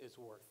freedom is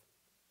worth."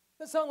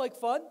 That sound like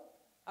fun?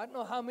 I don't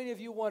know how many of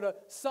you want to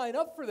sign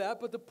up for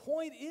that, but the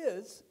point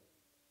is,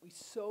 we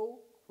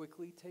so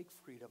quickly take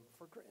freedom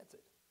for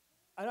granted.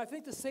 And I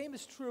think the same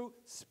is true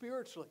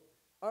spiritually.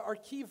 Our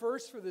key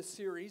verse for this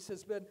series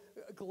has been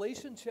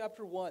Galatians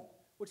chapter 1,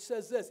 which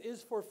says this, "It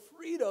is for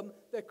freedom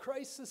that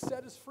Christ has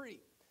set us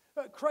free."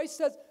 Christ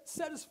has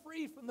set us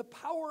free from the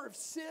power of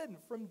sin,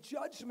 from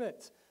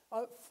judgment.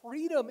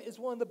 Freedom is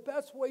one of the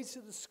best ways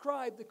to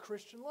describe the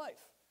Christian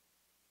life.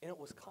 And it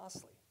was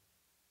costly.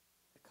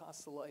 It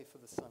cost the life of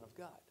the Son of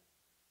God.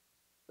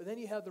 But then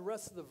you have the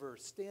rest of the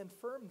verse. "Stand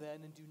firm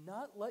then, and do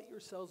not let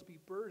yourselves be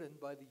burdened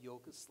by the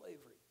yoke of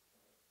slavery."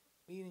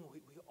 Meaning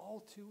we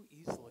all too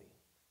easily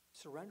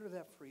surrender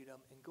that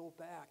freedom and go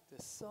back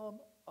to some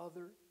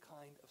other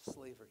kind of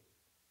slavery.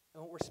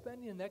 And what we're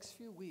spending the next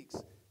few weeks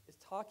is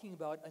talking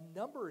about a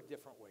number of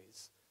different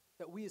ways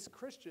that we as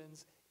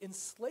Christians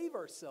enslave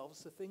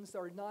ourselves to things that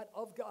are not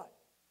of God.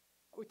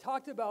 We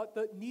talked about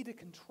the need to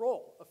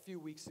control a few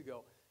weeks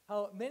ago.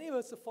 How many of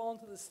us have fallen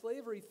into the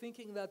slavery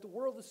thinking that the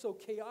world is so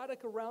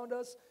chaotic around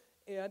us,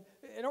 and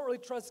I don't really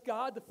trust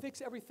God to fix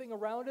everything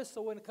around us,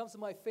 so when it comes to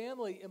my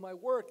family and my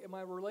work and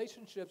my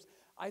relationships,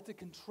 I have to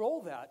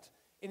control that.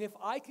 And if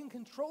I can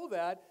control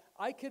that,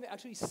 I can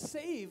actually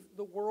save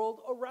the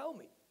world around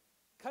me.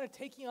 Kind of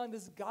taking on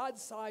this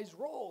God-sized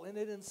role, and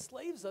it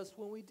enslaves us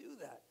when we do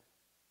that.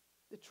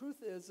 The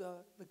truth is,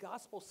 the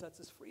gospel sets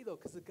us free, though,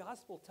 because the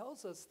gospel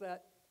tells us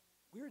that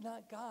we're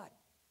not God.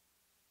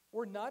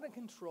 We're not in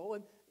control,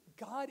 and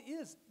God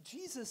is.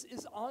 Jesus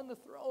is on the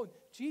throne.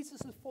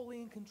 Jesus is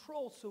fully in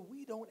control, so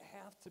we don't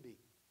have to be.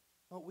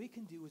 What we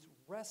can do is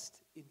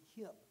rest in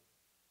Him.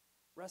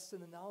 Rest in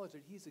the knowledge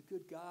that He's a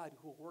good God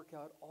who will work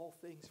out all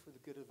things for the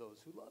good of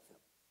those who love Him.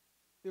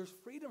 There's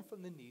freedom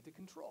from the need to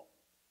control.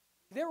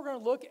 Today we're going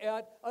to look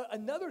at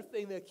another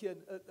thing that can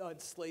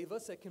enslave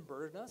us, that can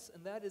burden us,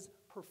 and that is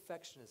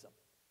perfectionism.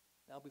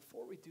 Now,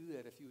 before we do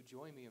that, if you would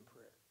join me in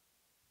prayer.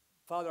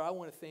 Father, I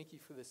want to thank you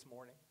for this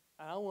morning.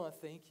 And I want to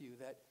thank you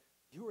that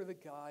you are the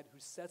God who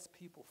sets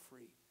people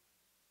free.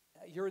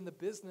 You're in the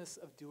business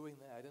of doing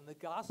that. And the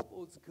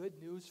gospel is good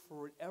news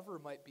for whatever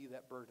might be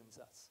that burdens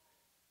us.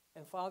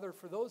 And Father,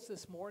 for those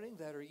this morning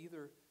that are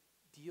either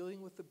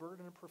dealing with the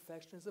burden of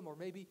perfectionism or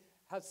maybe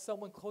have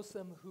someone close to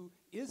them who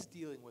is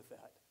dealing with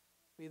that,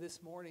 may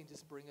this morning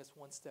just bring us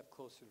one step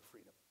closer to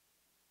freedom.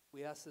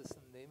 We ask this in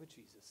the name of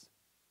Jesus.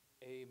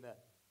 Amen.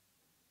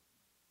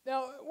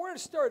 Now, we're going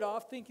to start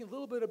off thinking a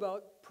little bit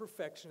about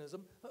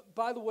perfectionism.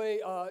 By the way,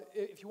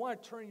 if you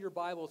want to turn your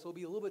Bibles, it'll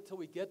be a little bit till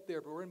we get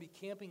there, but we're going to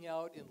be camping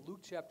out in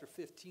Luke chapter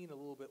 15 a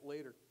little bit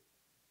later.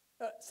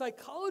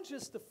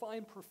 Psychologists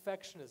define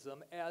perfectionism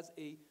as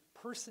a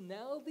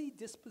personality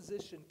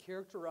disposition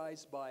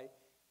characterized by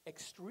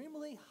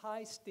extremely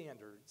high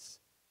standards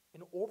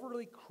and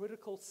overly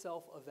critical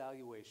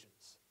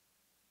self-evaluations.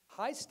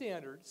 High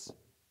standards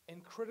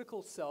and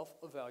critical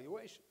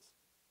self-evaluations.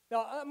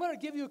 Now, I'm going to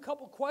give you a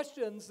couple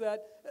questions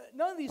that,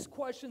 none of these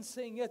questions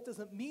saying it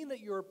doesn't mean that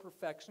you're a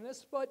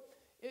perfectionist, but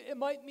it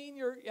might mean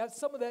you have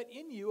some of that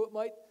in you. It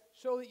might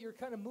show that you're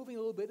kind of moving a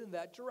little bit in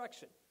that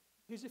direction.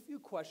 Here's a few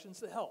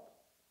questions to help.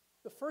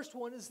 The first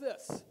one is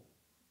this.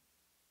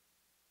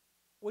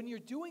 When you're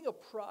doing a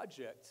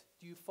project,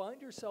 do you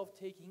find yourself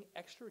taking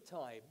extra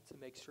time to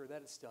make sure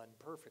that it's done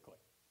perfectly?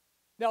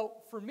 Now,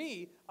 for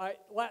me,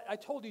 I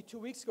told you 2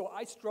 weeks ago,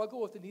 I struggle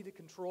with the need to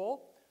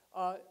control.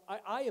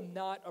 I am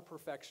not a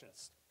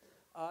perfectionist.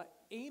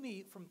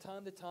 Amy, from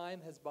time to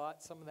time, has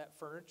bought some of that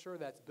furniture,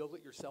 that's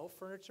build-it-yourself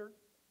furniture.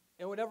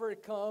 And whenever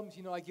it comes,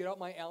 I get out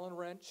my Allen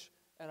wrench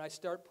and I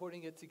start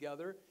putting it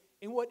together.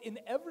 And what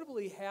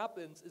inevitably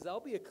happens is I'll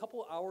be a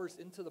couple hours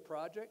into the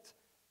project,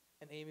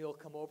 and Amy will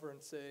come over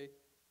and say,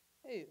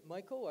 "Hey,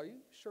 Michael, are you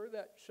sure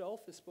that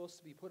shelf is supposed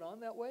to be put on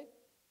that way?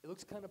 It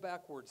looks kind of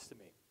backwards to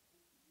me."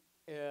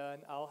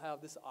 And I'll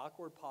have this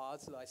awkward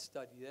pause that I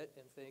study it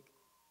and think,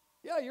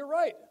 yeah, you're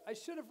right. I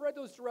should have read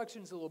those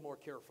directions a little more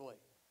carefully.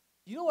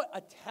 You know what?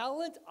 A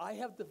talent I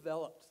have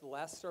developed the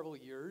last several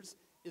years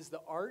is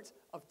the art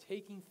of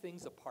taking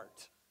things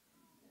apart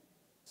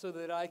so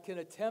that I can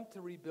attempt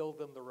to rebuild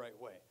them the right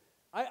way.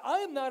 I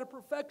am not a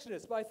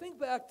perfectionist, but I think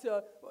back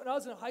to when I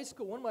was in high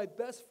school, one of my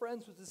best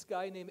friends was this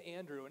guy named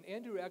Andrew, and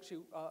Andrew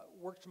actually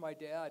worked for my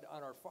dad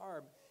on our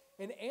farm,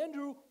 and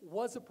Andrew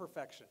was a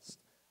perfectionist.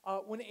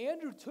 When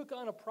Andrew took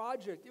on a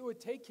project, it would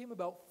take him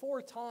about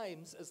 4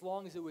 times as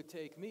long as it would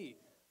take me.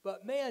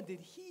 But man,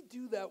 did he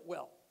do that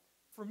well.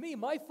 For me,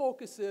 my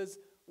focus is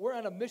we're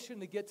on a mission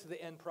to get to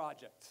the end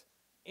project.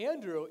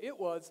 Andrew, it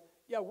was,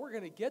 yeah, we're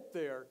going to get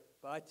there,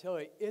 but I tell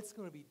you, it's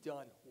going to be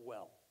done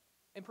well.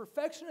 And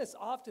perfectionists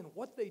often,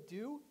 what they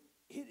do,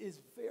 it is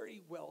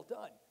very well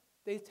done.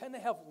 They tend to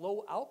have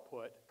low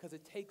output because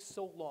it takes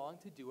so long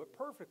to do it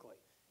perfectly.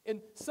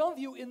 And some of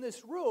you in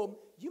this room,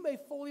 you may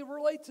fully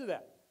relate to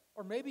that.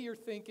 Or maybe you're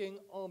thinking,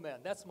 oh man,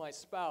 that's my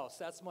spouse,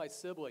 that's my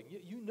sibling.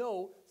 You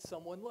know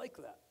someone like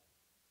that.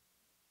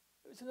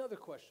 There's another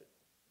question.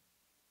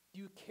 Do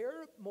you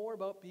care more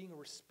about being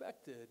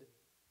respected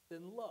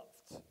than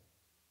loved?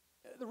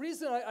 The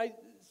reason I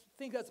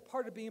think that's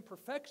part of being a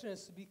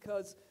perfectionist is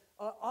because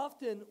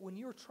often when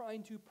you're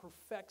trying to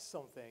perfect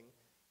something,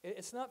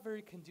 it's not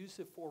very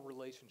conducive for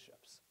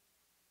relationships.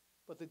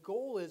 But the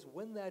goal is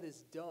when that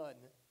is done,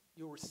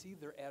 you'll receive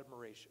their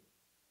admiration.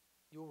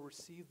 You'll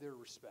receive their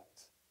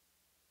respect.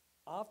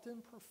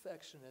 Often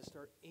perfectionists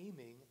are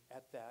aiming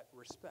at that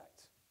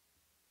respect.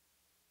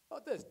 How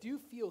about this? Do you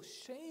feel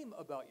shame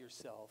about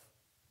yourself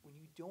when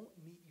you don't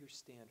meet your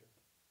standard?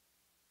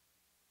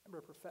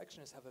 Remember,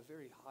 perfectionists have a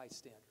very high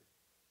standard,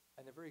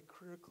 and they're very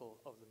critical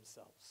of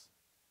themselves.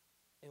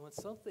 And when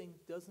something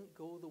doesn't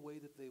go the way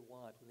that they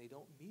want, when they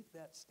don't meet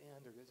that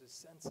standard, there's a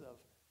sense of,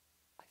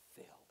 I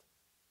failed.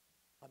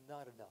 I'm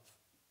not enough.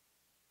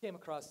 Came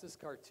across this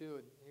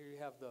cartoon. Here you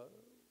have the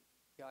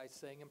guy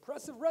saying,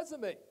 impressive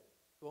resume.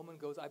 The woman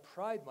goes, I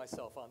pride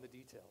myself on the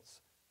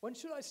details. When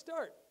should I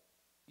start?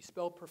 You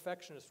spelled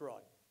perfectionist wrong.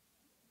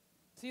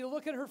 See,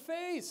 look at her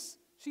face.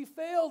 She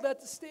failed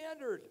at the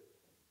standard.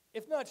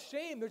 If not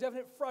shame, there's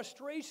definite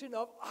frustration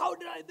of, how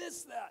did I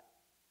miss that?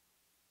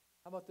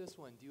 How about this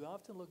one? Do you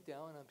often look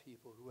down on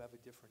people who have a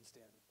different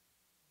standard?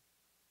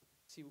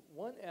 See,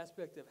 one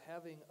aspect of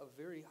having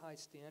a very high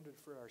standard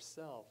for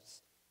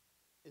ourselves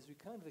is we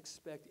kind of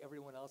expect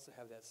everyone else to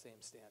have that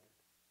same standard.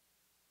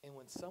 And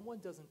when someone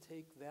doesn't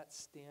take that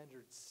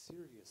standard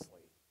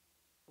seriously,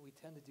 what we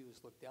tend to do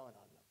is look down on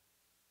them.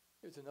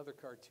 Here's another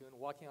cartoon,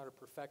 Walking Out of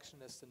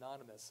Perfectionist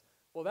Anonymous.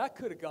 Well, that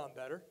could have gone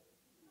better.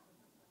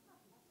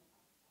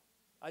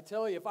 I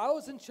tell you, if I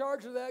was in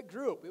charge of that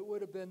group, it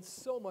would have been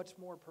so much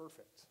more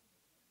perfect.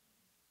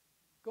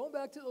 Going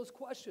back to those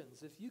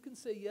questions, if you can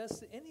say yes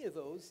to any of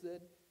those, then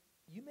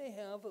you may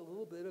have a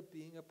little bit of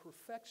being a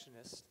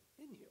perfectionist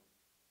in you.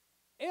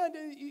 And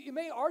you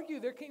may argue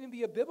there can even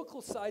be a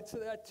biblical side to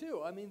that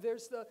too. I mean,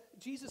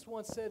 Jesus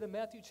once said in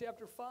Matthew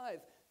chapter 5,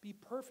 be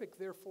perfect,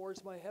 therefore,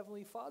 as my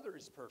heavenly Father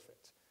is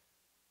perfect.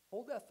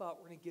 Hold that thought.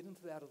 We're going to get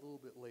into that a little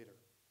bit later.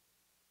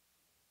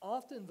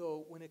 Often,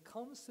 though, when it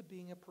comes to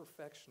being a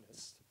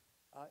perfectionist,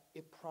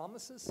 it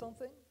promises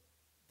something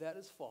that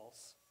is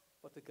false,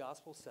 but the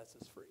gospel sets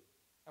us free.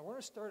 And we're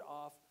going to start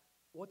off,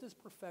 what does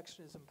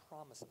perfectionism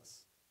promise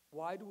us?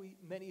 Why do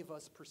many of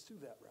us pursue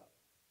that route?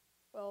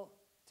 Well,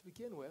 to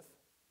begin with,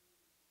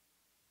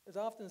 there's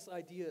often this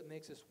idea that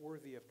makes us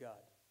worthy of God.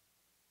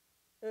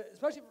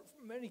 Especially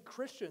for many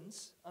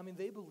Christians, I mean,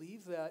 they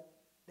believe that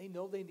they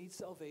know they need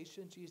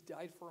salvation. Jesus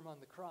died for them on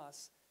the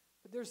cross.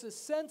 But there's a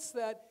sense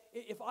that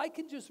if I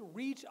can just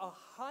reach a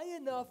high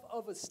enough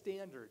of a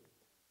standard,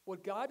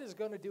 what God is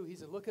going to do, he's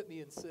going to look at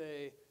me and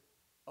say,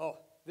 oh,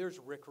 there's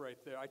Rick right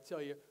there. I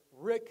tell you,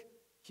 Rick,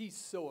 he's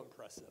so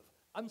impressive.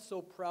 I'm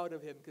so proud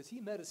of him because he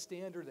met a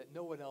standard that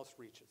no one else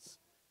reaches.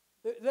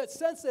 That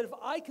sense that if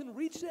I can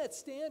reach that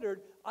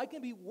standard, I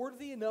can be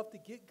worthy enough to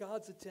get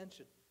God's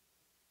attention.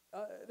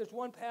 There's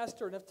one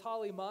pastor,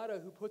 Naftali Mata,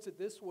 who puts it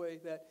this way,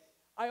 that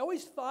I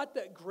always thought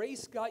that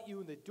grace got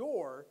you in the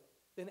door,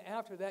 then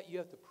after that you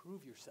have to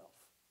prove yourself.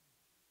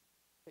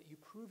 That you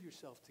prove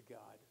yourself to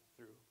God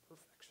through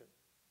perfection.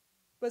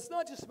 But it's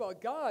not just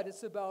about God,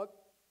 it's about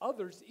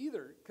others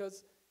either.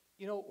 Because,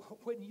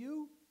 when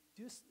you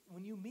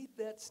meet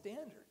that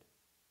standard,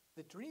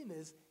 the dream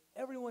is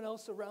everyone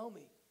else around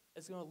me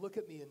is going to look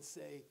at me and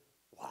say,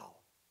 wow,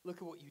 look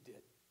at what you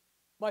did.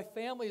 My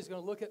family is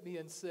going to look at me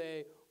and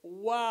say,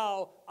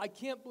 wow, I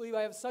can't believe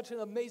I have such an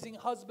amazing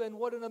husband.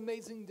 What an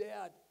amazing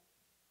dad.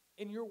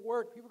 In your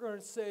work, people are going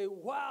to say,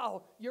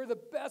 wow, you're the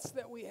best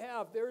that we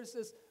have. There's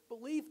this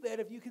belief that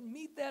if you can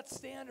meet that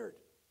standard,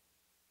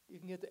 you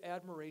can get the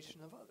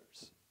admiration of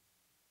others.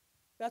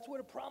 That's what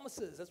it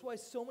promises. That's why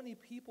so many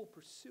people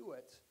pursue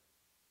it.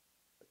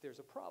 But there's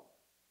a problem.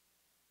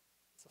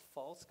 It's a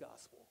false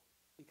gospel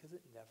because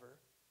it never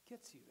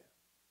gets you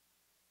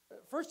there.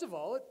 First of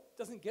all, it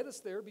doesn't get us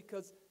there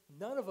because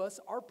none of us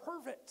are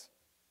perfect.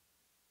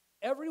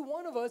 Every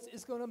one of us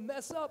is going to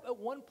mess up at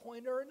one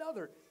point or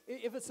another.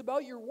 If it's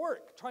about your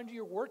work, trying to do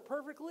your work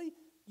perfectly,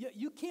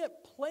 you can't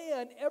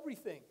plan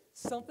everything.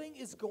 Something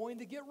is going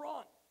to get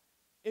wrong.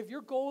 If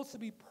your goal is to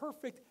be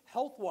perfect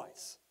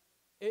health-wise,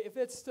 if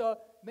it's to,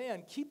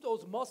 keep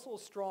those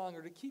muscles strong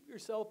or to keep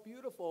yourself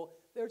beautiful,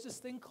 there's this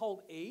thing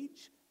called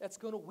age that's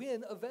going to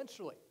win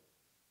eventually.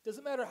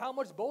 Doesn't matter how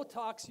much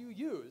Botox you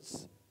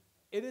use,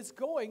 it is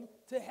going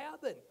to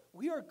happen.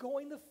 We are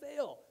going to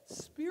fail.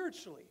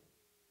 Spiritually,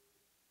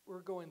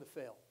 we're going to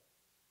fail.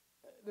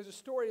 There's a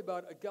story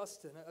about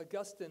Augustine.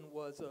 Augustine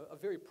was a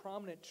very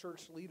prominent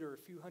church leader a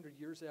few hundred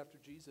years after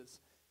Jesus,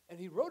 and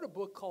he wrote a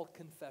book called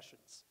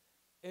Confessions.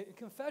 And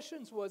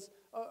Confessions was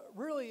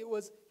it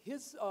was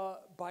his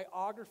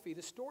biography,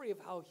 the story of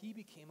how he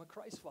became a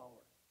Christ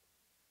follower.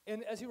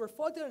 And as he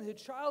reflected on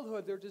his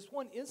childhood, there's just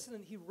one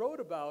incident he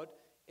wrote about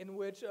in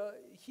which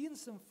he and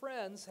some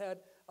friends had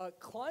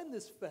climbed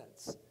this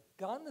fence,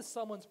 gone to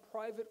someone's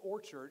private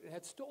orchard, and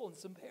had stolen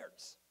some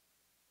pears.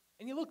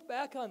 And he looked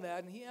back on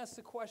that, and he asked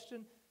the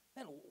question,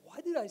 man,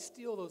 why did I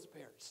steal those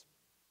pears?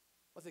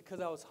 Was it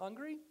because I was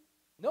hungry?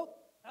 Nope,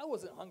 I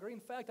wasn't hungry. In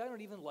fact, I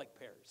don't even like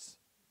pears.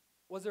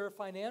 Was there a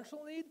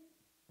financial need?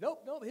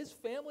 Nope. His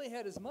family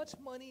had as much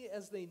money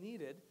as they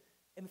needed.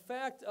 In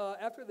fact,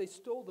 after they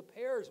stole the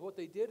pears, what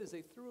they did is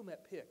they threw them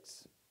at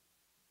pigs.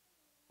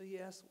 So he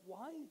asked,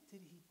 why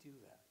did he do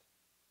that?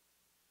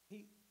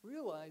 He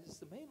realized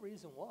the main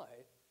reason why,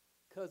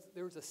 because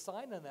there was a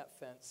sign on that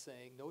fence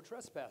saying no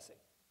trespassing.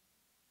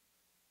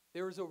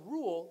 There was a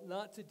rule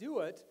not to do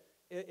it,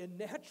 and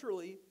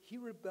naturally he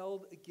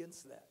rebelled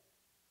against that.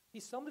 He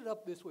summed it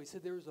up this way. He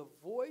said there was a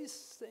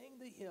voice saying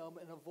to him,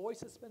 and a voice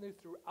that's been there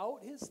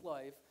throughout his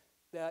life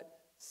that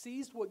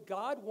sees what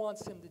God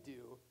wants him to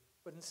do,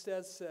 but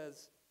instead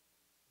says,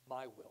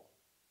 my will,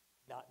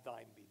 not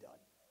thine be done.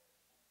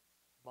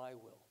 My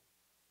will,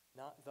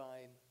 not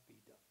thine be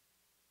done.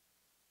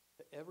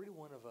 That every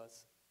one of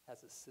us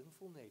has a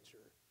sinful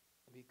nature,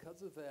 and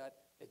because of that,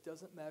 it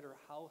doesn't matter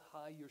how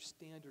high your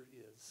standard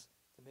is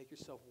to make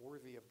yourself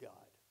worthy of God.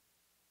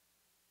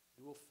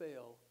 You will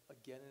fail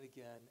again and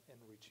again in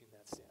reaching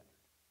that standard.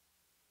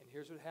 And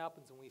here's what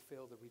happens when we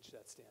fail to reach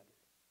that standard.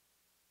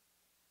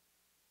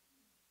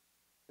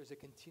 There's a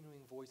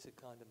continuing voice of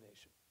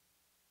condemnation.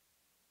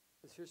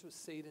 Because here's what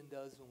Satan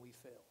does when we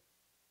fail.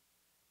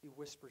 He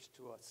whispers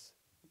to us,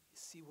 you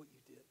see what you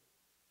did.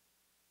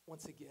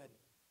 Once again,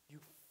 you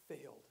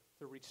failed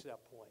to reach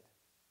that point.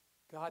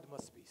 God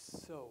must be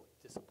so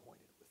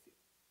disappointed with you.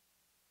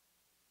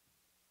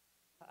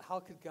 How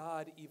could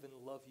God even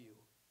love you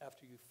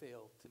after you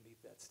fail to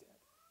meet that standard?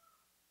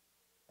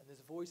 And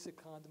this voice of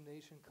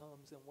condemnation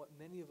comes, and what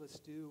many of us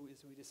do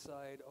is we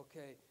decide,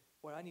 okay,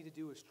 what I need to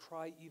do is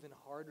try even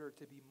harder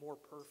to be more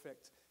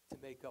perfect to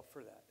make up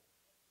for that.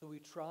 So we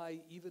try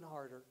even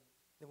harder,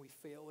 then we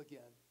fail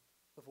again.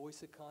 The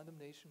voice of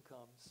condemnation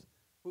comes.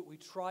 We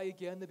try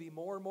again to be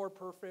more and more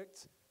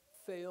perfect,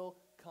 fail,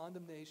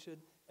 condemnation,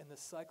 and the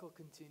cycle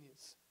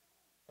continues.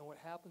 And what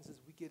happens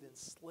is we get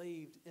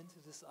enslaved into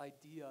this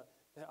idea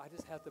that I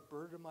just have to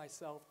burden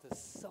myself to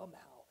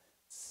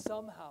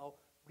somehow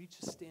reach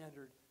a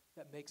standard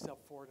that makes up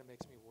for it and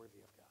makes me worthy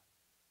of God.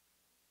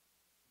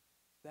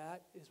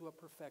 That is what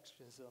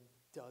perfectionism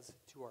does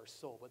to our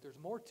soul. But there's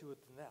more to it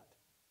than that.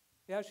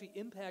 It actually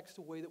impacts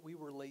the way that we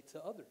relate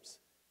to others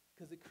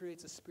because it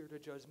creates a spirit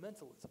of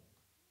judgmentalism.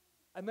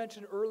 I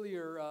mentioned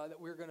earlier that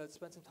we were going to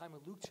spend some time in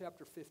Luke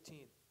chapter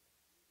 15.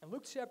 And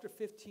Luke chapter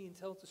 15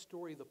 tells the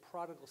story of the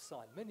prodigal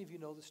son. Many of you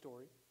know the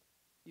story.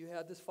 You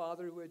had this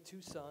father who had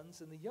two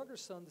sons, and the younger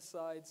son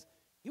decides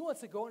he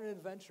wants to go on an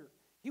adventure.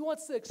 He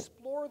wants to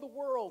explore the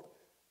world.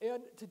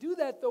 And to do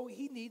that, though,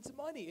 he needs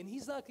money, and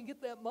he's not going to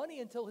get that money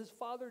until his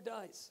father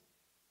dies.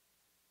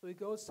 So he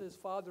goes to his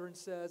father and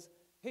says,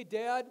 hey,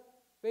 Dad,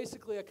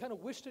 basically, I kind of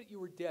wish that you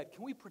were dead.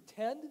 Can we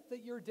pretend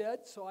that you're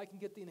dead so I can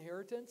get the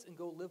inheritance and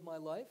go live my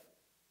life?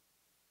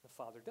 The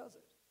father does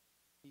it.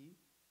 He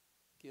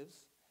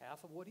gives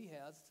half of what he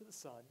has to the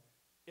son,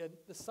 and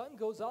the son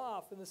goes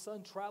off, and the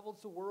son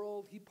travels the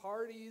world. He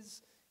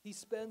parties. He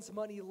spends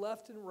money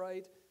left and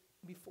right.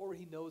 And before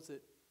he knows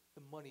it,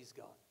 the money's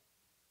gone.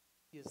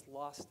 He has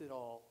lost it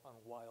all on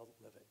wild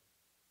living.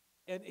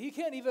 And he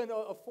can't even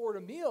afford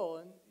a meal.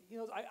 And he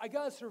knows, I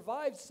got to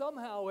survive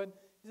somehow. And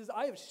he says,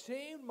 I have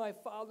shamed my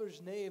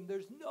father's name.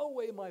 There's no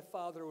way my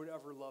father would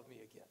ever love me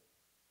again.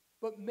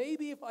 But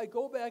maybe if I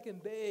go back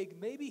and beg,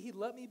 maybe he'd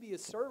let me be a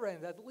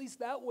servant. At least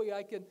that way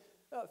I can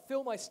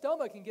fill my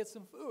stomach and get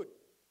some food.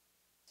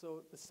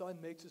 So the son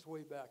makes his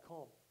way back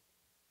home.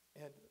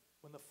 And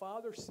when the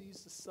father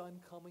sees the son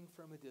coming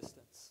from a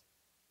distance,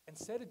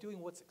 instead of doing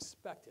what's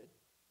expected,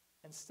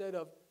 instead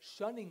of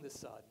shunning the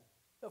son,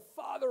 the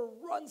father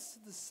runs to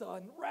the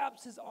son,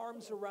 wraps his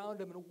arms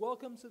around him, and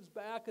welcomes him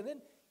back. And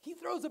then he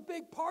throws a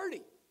big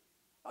party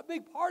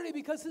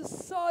because his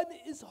son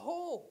is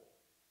home.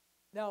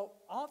 Now,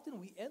 often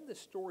we end the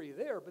story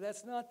there, but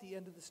that's not the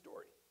end of the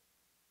story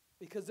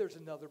because there's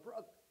another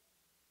brother.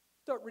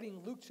 Start reading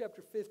Luke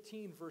chapter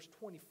 15, verse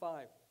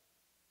 25.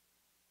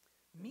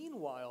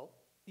 Meanwhile,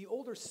 the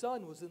older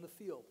son was in the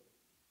field.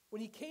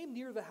 When he came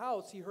near the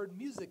house, he heard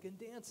music and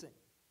dancing.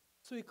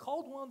 So he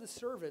called one of the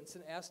servants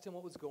and asked him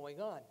what was going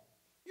on.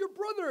 Your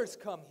brother has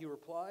come, he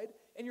replied,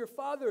 and your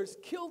father has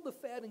killed the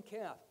fattened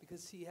calf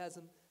because he has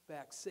him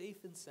back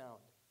safe and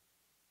sound.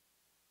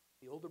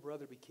 The older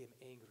brother became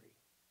angry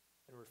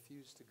and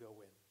refused to go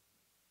in.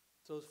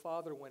 So his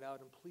father went out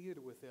and pleaded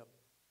with him.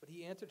 But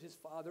he answered his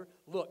father,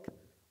 look,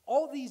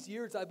 all these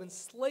years I've been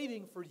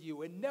slaving for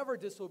you and never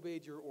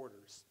disobeyed your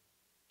orders.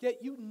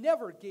 Yet you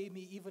never gave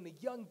me even a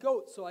young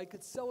goat so I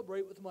could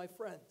celebrate with my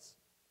friends.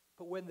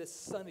 But when this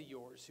son of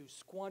yours, who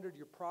squandered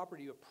your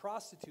property with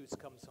prostitutes,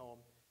 comes home,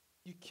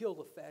 you kill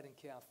the fattened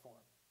calf for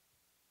him.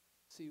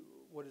 See,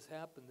 what has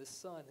happened, this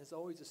son has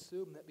always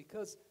assumed that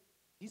because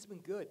he's been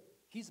good,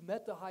 he's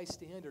met the high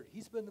standard,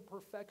 he's been the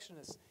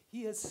perfectionist,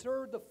 he has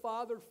served the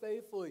father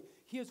faithfully,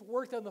 he has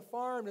worked on the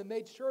farm and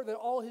made sure that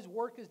all his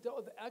work is done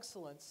with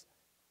excellence.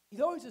 He's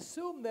always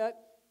assumed that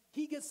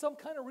he gets some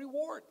kind of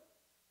reward,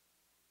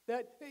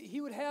 that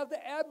he would have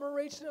the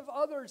admiration of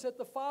others, that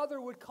the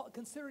father would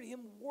consider him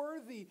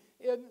worthy.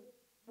 And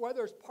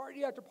whether it's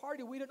party after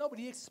party, we don't know, but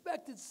he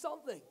expected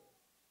something.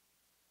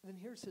 And then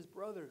here's his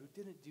brother who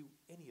didn't do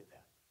any of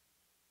that.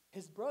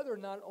 His brother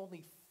not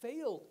only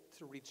failed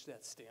to reach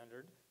that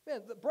standard,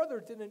 man, the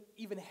brother didn't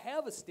even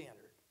have a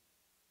standard.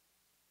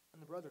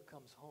 And the brother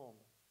comes home,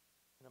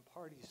 and a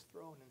party is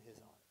thrown in his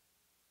honor.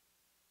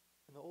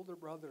 And the older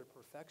brother,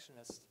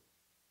 perfectionist,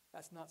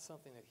 that's not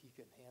something that he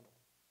can handle.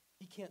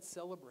 He can't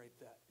celebrate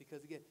that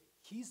because, again,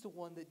 he's the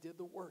one that did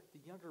the work.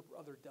 The younger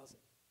brother doesn't.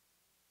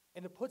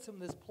 And it puts him in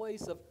this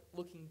place of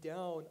looking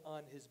down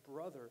on his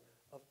brother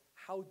of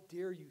how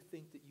dare you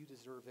think that you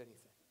deserve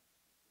anything.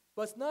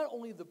 But it's not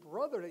only the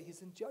brother that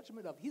he's in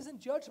judgment of. He's in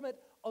judgment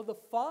of the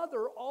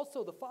father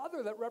also, the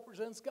father that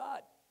represents God.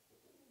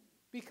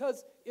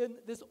 Because in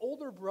this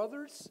older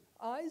brother's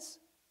eyes,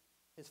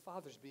 his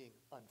father's being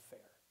unfair.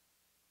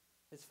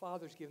 His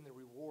father's giving the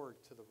reward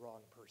to the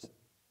wrong person.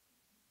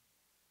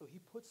 So he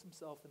puts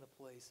himself in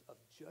a place of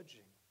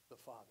judging the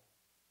father.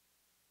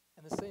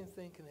 And the same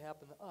thing can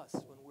happen to us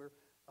when we're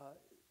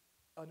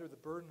under the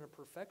burden of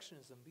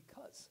perfectionism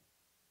because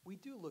we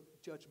do look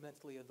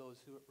judgmentally at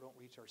those who don't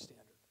reach our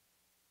standard.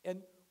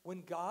 And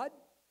when God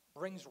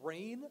brings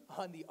rain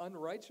on the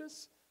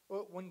unrighteous,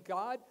 when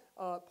God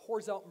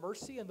pours out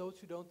mercy on those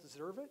who don't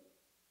deserve it,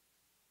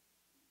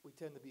 we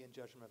tend to be in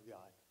judgment of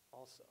God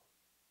also.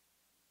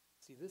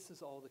 See, this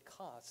is all the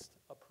cost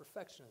of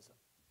perfectionism,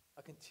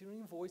 a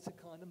continuing voice of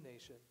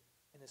condemnation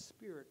and a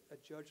spirit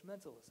of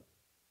judgmentalism.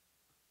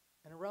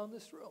 And around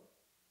this room,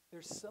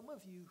 there's some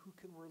of you who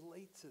can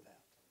relate to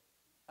that.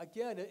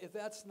 Again, if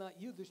that's not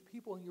you, there's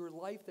people in your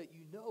life that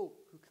you know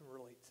who can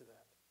relate to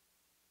that.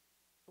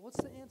 So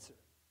what's the answer?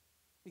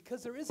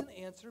 Because there is an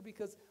answer,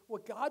 because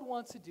what God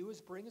wants to do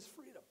is bring us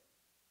freedom.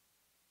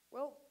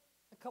 Well,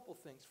 a couple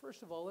things.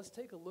 First of all, let's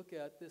take a look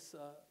at this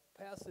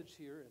passage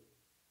here in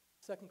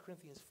 2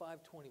 Corinthians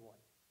 5:21.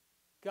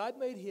 God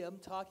made him,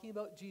 talking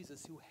about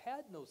Jesus, who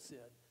had no sin,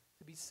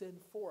 to be sin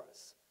for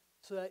us,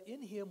 so that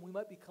in him we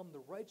might become the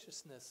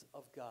righteousness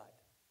of God.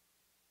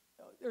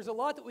 Now, there's a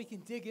lot that we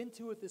can dig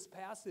into with this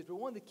passage, but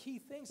one of the key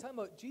things talking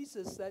about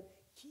Jesus is that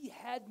he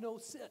had no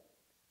sin.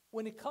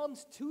 When it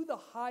comes to the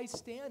high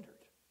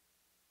standard,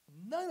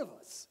 none of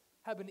us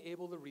have been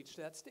able to reach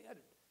that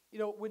standard. You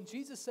know, when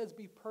Jesus says,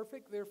 be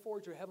perfect, therefore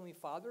as your heavenly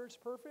Father is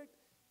perfect,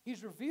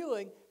 he's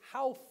revealing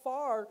how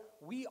far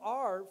we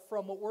are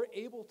from what we're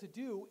able to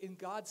do in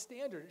God's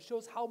standard. It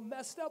shows how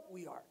messed up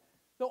we are.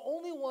 The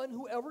only one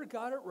who ever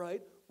got it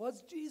right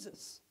was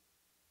Jesus.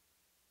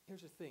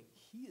 Here's the thing.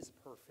 He is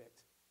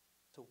perfect,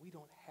 so we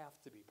don't have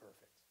to be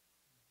perfect.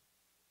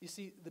 You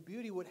see, the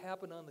beauty of what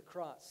happened on the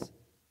cross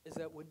is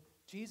that when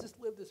Jesus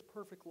lived this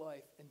perfect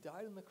life and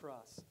died on the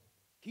cross,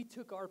 he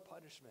took our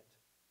punishment.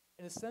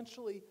 And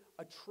essentially,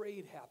 a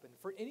trade happened.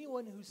 For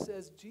anyone who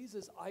says,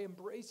 Jesus, I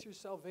embrace your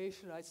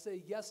salvation, I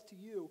say yes to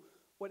you,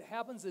 what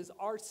happens is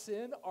our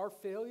sin, our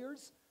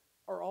failures,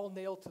 are all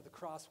nailed to the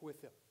cross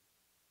with him.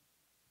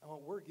 And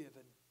what we're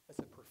given is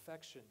the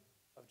perfection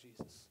of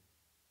Jesus.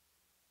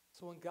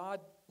 So when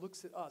God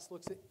looks at us,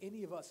 looks at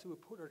any of us who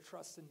have put our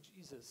trust in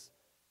Jesus,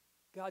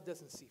 God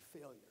doesn't see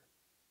failure.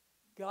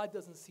 God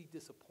doesn't see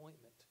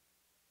disappointment.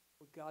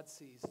 What God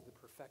sees is the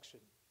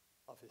perfection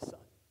of his Son.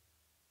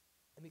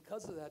 And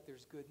because of that,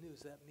 there's good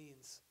news. That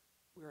means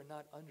we are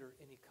not under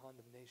any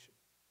condemnation.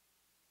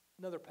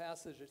 Another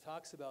passage that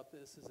talks about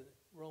this is in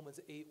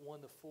Romans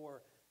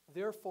 8:1-4.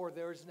 Therefore,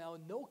 there is now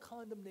no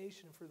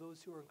condemnation for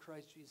those who are in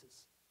Christ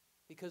Jesus.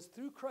 Because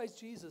through Christ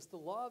Jesus, the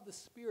law of the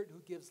Spirit who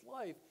gives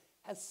life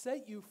has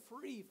set you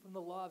free from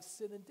the law of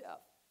sin and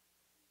death.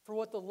 For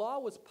what the law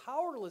was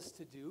powerless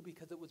to do,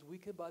 because it was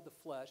weakened by the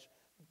flesh,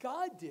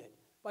 God did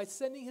by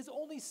sending his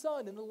only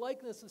Son in the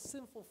likeness of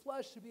sinful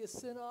flesh to be a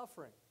sin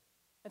offering.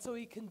 And so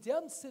he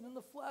condemned sin in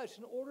the flesh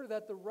in order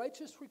that the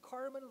righteous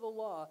requirement of the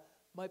law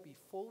might be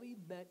fully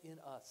met in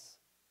us,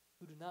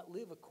 who do not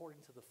live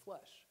according to the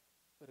flesh,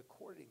 but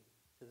according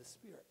to the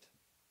Spirit.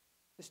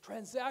 This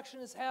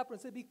transaction has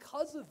happened, and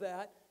because of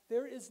that,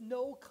 there is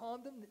no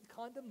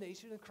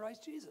condemnation in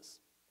Christ Jesus.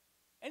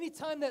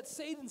 Anytime that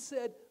Satan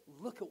said,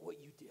 look at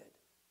what you did,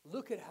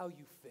 look at how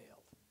you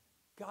failed,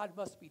 God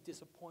must be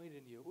disappointed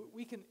in you,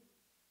 we can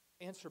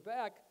answer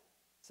back,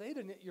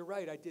 Satan, you're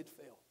right, I did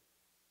fail.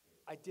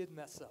 I did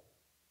mess up.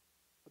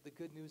 But the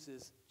good news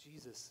is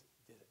Jesus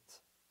did it.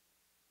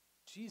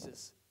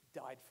 Jesus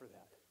died for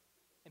that.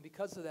 And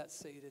because of that,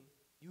 Satan,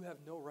 you have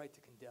no right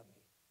to condemn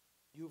me.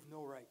 You have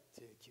no right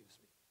to accuse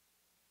me.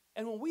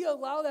 And when we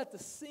allow that to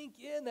sink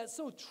in, that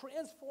so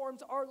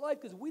transforms our life,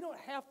 because we don't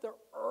have to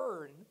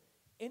earn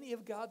any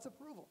of God's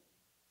approval.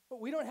 But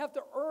we don't have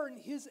to earn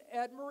his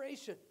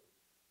admiration,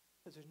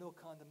 because there's no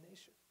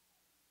condemnation.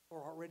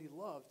 We're already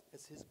loved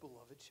as his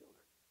beloved children.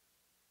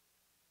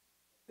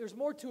 There's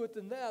more to it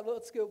than that.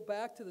 Let's go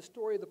back to the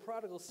story of the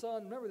prodigal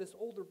son. Remember this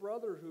older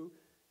brother who,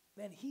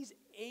 man, he's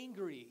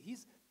angry.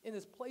 He's in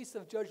this place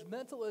of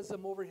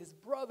judgmentalism over his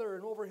brother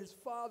and over his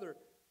father.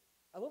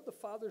 I love the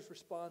father's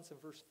response in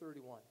verse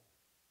 31.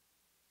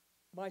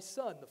 My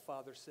son, the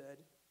father said,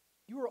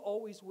 you are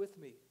always with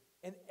me,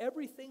 and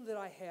everything that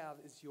I have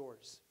is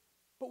yours.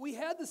 But we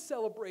had to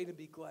celebrate and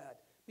be glad,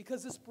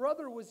 because this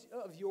brother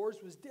of yours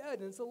was dead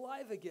and is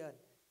alive again.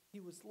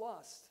 He was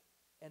lost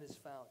and is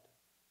found.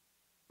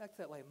 Back to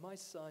that line, my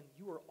son,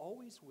 you are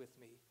always with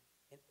me,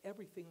 and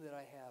everything that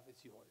I have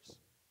is yours.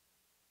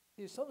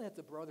 There's something that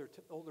the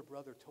older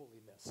brother totally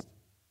missed.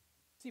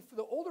 See, for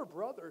the older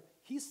brother,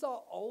 he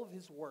saw all of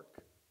his work,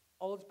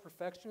 all of his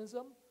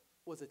perfectionism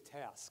was a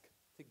task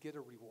to get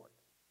a reward.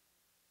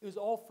 It was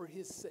all for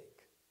his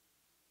sake.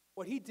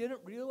 What he didn't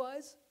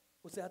realize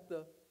was that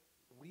the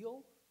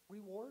real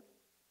reward,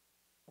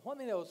 one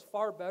thing that was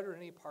far better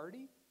than any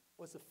party,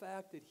 was the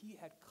fact that he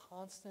had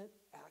constant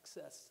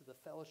access to the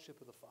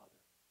fellowship of the Father.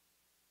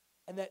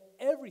 And that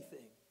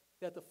everything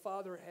that the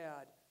Father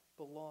had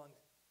belonged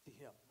to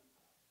him.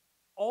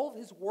 All of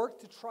his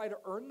work to try to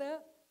earn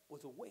that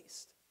was a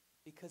waste,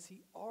 because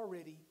he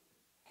already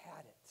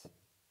had it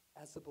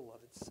as the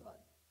beloved Son.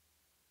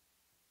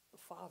 The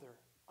Father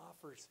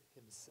offers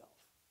himself.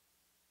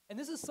 And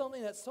this is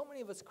something that so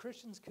many of us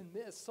Christians can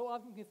miss. So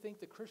often we think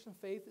the Christian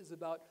faith is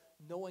about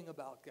knowing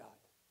about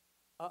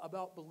God,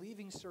 about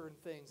believing certain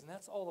things, and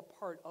that's all a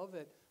part of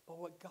it. But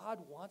what God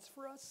wants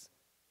for us,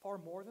 far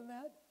more than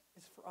that,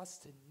 is for us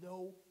to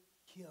know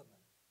him,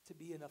 to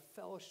be in a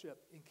fellowship,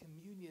 in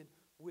communion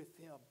with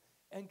him.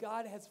 And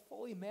God has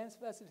fully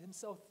manifested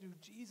himself through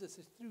Jesus.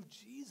 It's through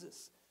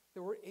Jesus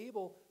that we're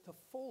able to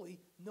fully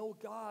know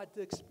God,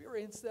 to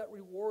experience that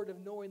reward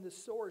of knowing the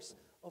source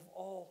of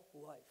all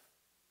life.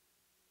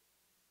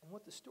 And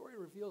what the story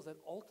reveals, that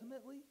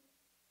ultimately,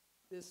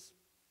 this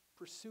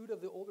pursuit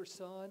of the older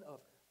son,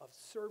 of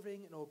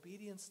serving and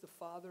obedience to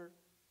Father,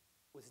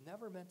 was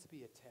never meant to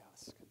be a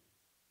task.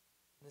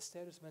 And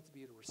instead, it's meant to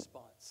be a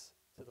response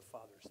to the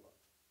Father's love.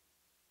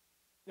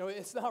 You know,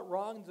 it's not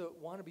wrong to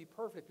want to be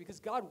perfect,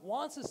 because God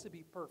wants us to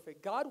be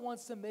perfect. God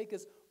wants to make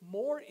us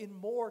more and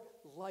more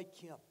like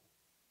him.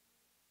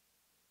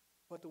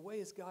 But the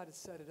way as God has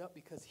set it up,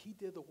 because he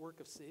did the work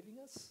of saving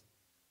us,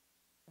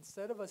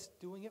 instead of us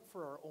doing it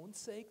for our own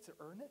sake to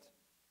earn it,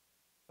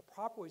 the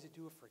proper way is to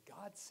do it for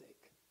God's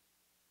sake.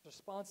 The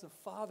response of,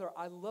 Father,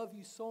 I love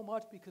you so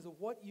much because of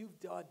what you've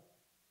done.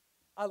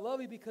 I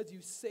love you because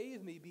you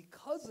saved me.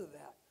 Because of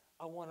that,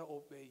 I want to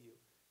obey you.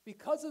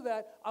 Because of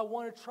that, I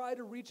want to try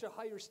to reach a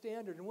higher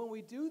standard. And when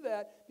we do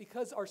that,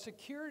 because our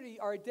security,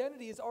 our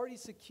identity is already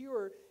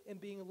secure in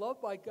being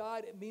loved by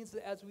God, it means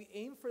that as we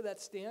aim for that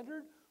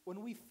standard,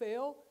 when we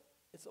fail,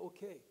 it's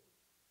okay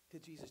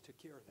because Jesus took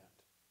care of that.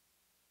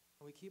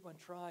 And we keep on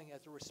trying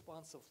as a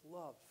response of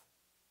love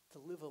to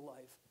live a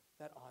life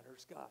that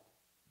honors God.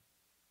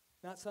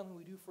 Not something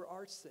we do for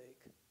our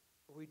sake,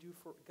 but we do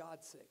for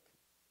God's sake.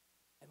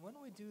 And when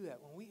we do that,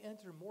 when we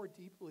enter more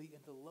deeply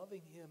into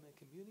loving him and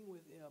communing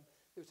with him,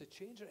 there's a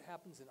change that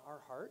happens in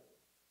our heart,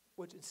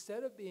 which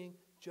instead of being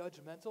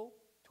judgmental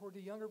toward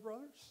the younger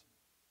brothers,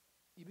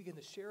 you begin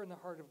to share in the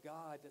heart of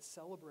God that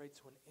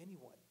celebrates when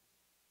anyone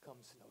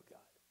comes to know God,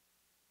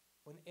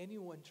 when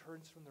anyone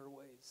turns from their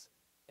ways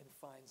and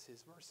finds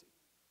his mercy.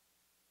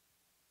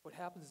 What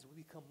happens is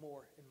we become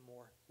more and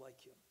more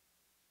like him.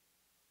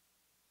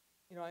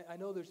 You know, I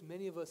know there's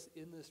many of us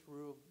in this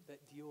room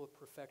that deal with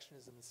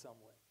perfectionism in some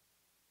way.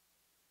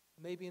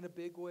 Maybe in a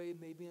big way,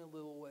 maybe in a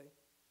little way.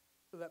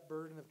 So that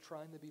burden of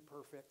trying to be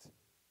perfect,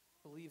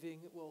 believing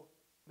it will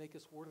make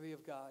us worthy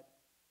of God,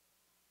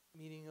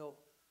 meaning it'll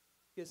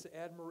give us the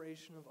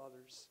admiration of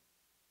others.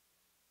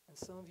 And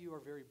some of you are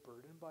very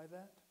burdened by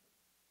that.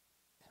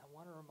 And I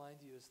want to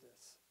remind you is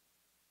this.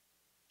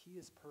 He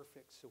is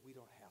perfect, so we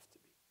don't have to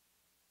be.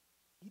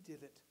 He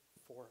did it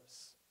for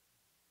us.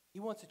 He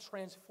wants to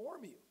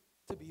transform you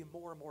to be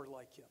more and more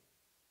like him,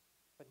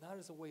 but not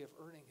as a way of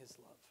earning his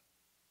love,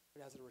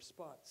 but as a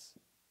response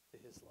to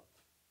his love.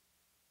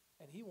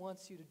 And he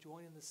wants you to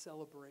join in the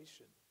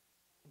celebration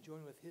and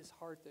join with his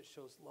heart that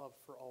shows love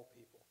for all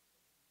people.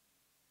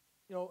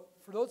 You know,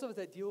 for those of us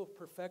that deal with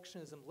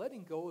perfectionism,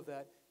 letting go of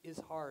that is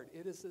hard.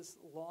 It is this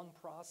long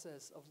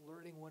process of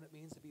learning what it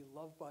means to be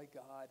loved by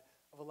God,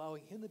 of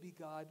allowing him to be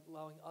God,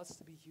 allowing us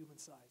to be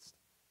human-sized,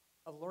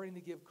 of learning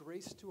to give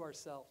grace to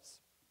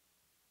ourselves.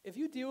 If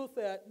you deal with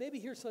that, maybe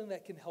here's something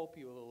that can help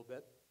you a little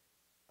bit.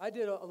 I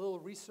did a little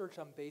research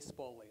on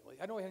baseball lately.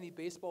 I don't have any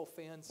baseball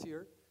fans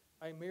here.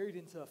 I'm married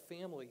into a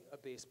family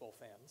of baseball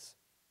fans.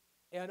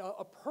 And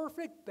a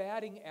perfect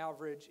batting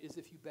average is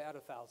if you bat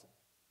 1,000.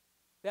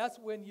 That's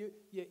when you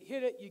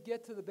hit it, you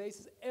get to the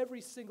bases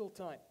every single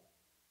time.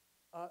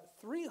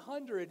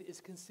 300 is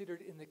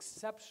considered an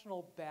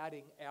exceptional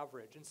batting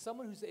average. And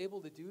someone who's able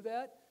to do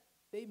that,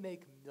 they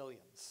make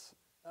millions.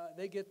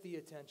 They get the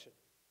attention.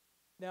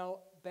 Now,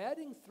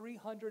 batting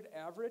 300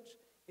 average,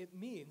 it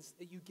means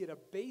that you get a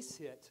base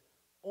hit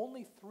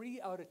only 3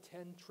 out of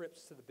 10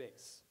 trips to the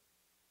base.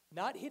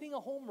 Not hitting a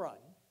home run,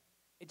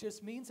 it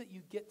just means that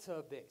you get to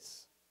a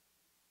base.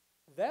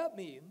 That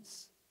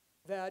means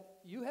that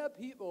you have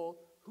people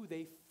who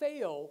they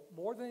fail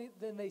more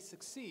than they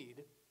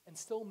succeed and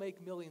still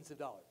make millions of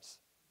dollars.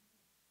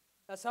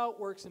 That's how it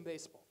works in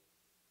baseball.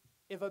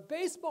 If a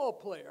baseball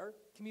player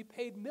can be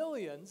paid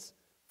millions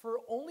for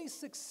only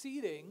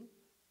succeeding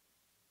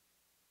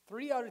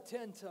 3 out of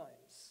 10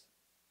 times,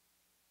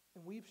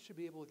 then we should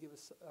be able to give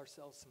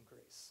ourselves some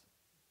grace,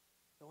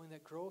 knowing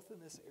that growth in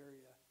this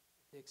area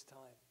takes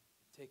time,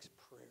 it takes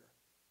prayer,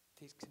 it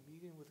takes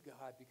communion with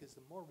God, because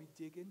the more we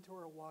dig into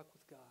our walk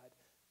with God,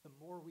 the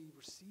more we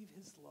receive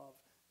his love,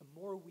 the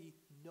more we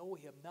know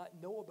him, not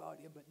know about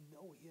him, but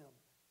know him,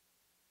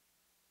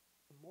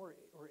 the more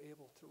we're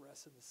able to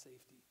rest in the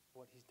safety of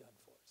what he's done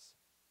for us,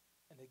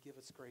 and to give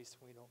us grace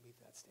when we don't meet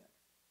that standard.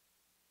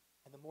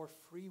 And the more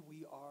free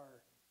we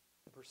are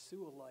to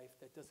pursue a life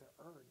that doesn't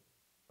earn,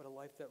 but a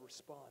life that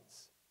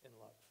responds in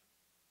love.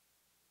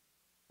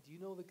 Do you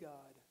know the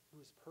God who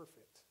is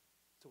perfect,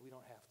 so we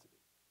don't have to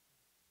be?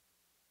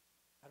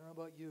 I don't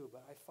know about you,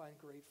 but I find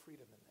great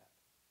freedom in that.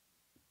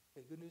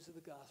 The good news of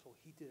the gospel,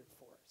 he did it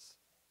for us.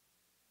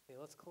 Okay,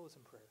 let's close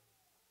in prayer.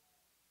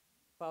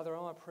 Father,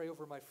 I want to pray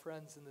over my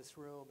friends in this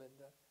room, and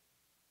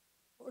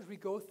Lord, as we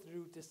go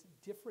through just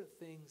different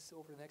things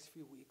over the next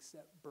few weeks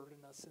that burden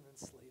us and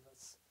enslave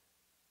us,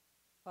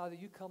 Father,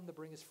 you come to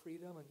bring us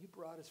freedom, and you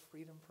brought us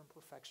freedom from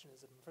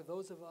perfectionism. For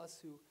those of us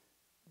who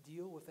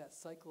deal with that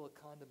cycle of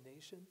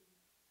condemnation,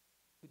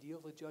 who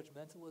deal with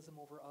judgmentalism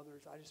over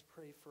others, I just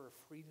pray for a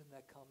freedom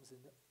that comes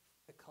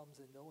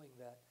in knowing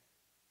that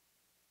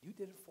you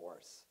did it for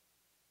us.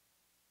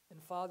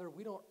 And Father,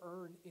 we don't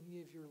earn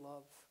any of your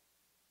love.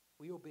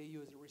 We obey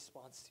you as a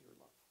response to your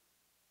love.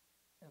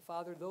 And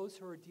Father, those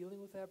who are dealing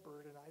with that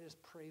burden, I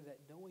just pray that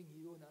knowing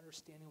you and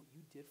understanding what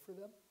you did for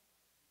them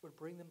would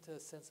bring them to a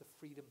sense of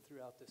freedom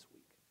throughout this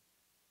week.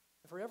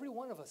 And for every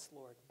one of us,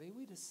 Lord, may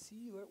we just see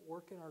you at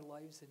work in our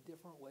lives in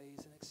different ways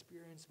and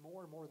experience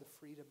more and more the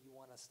freedom you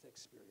want us to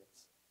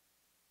experience.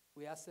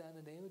 We ask that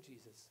in the name of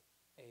Jesus.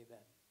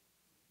 Amen.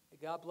 May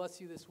God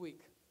bless you this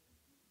week.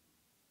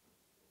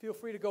 Feel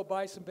free to go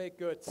buy some baked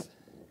goods.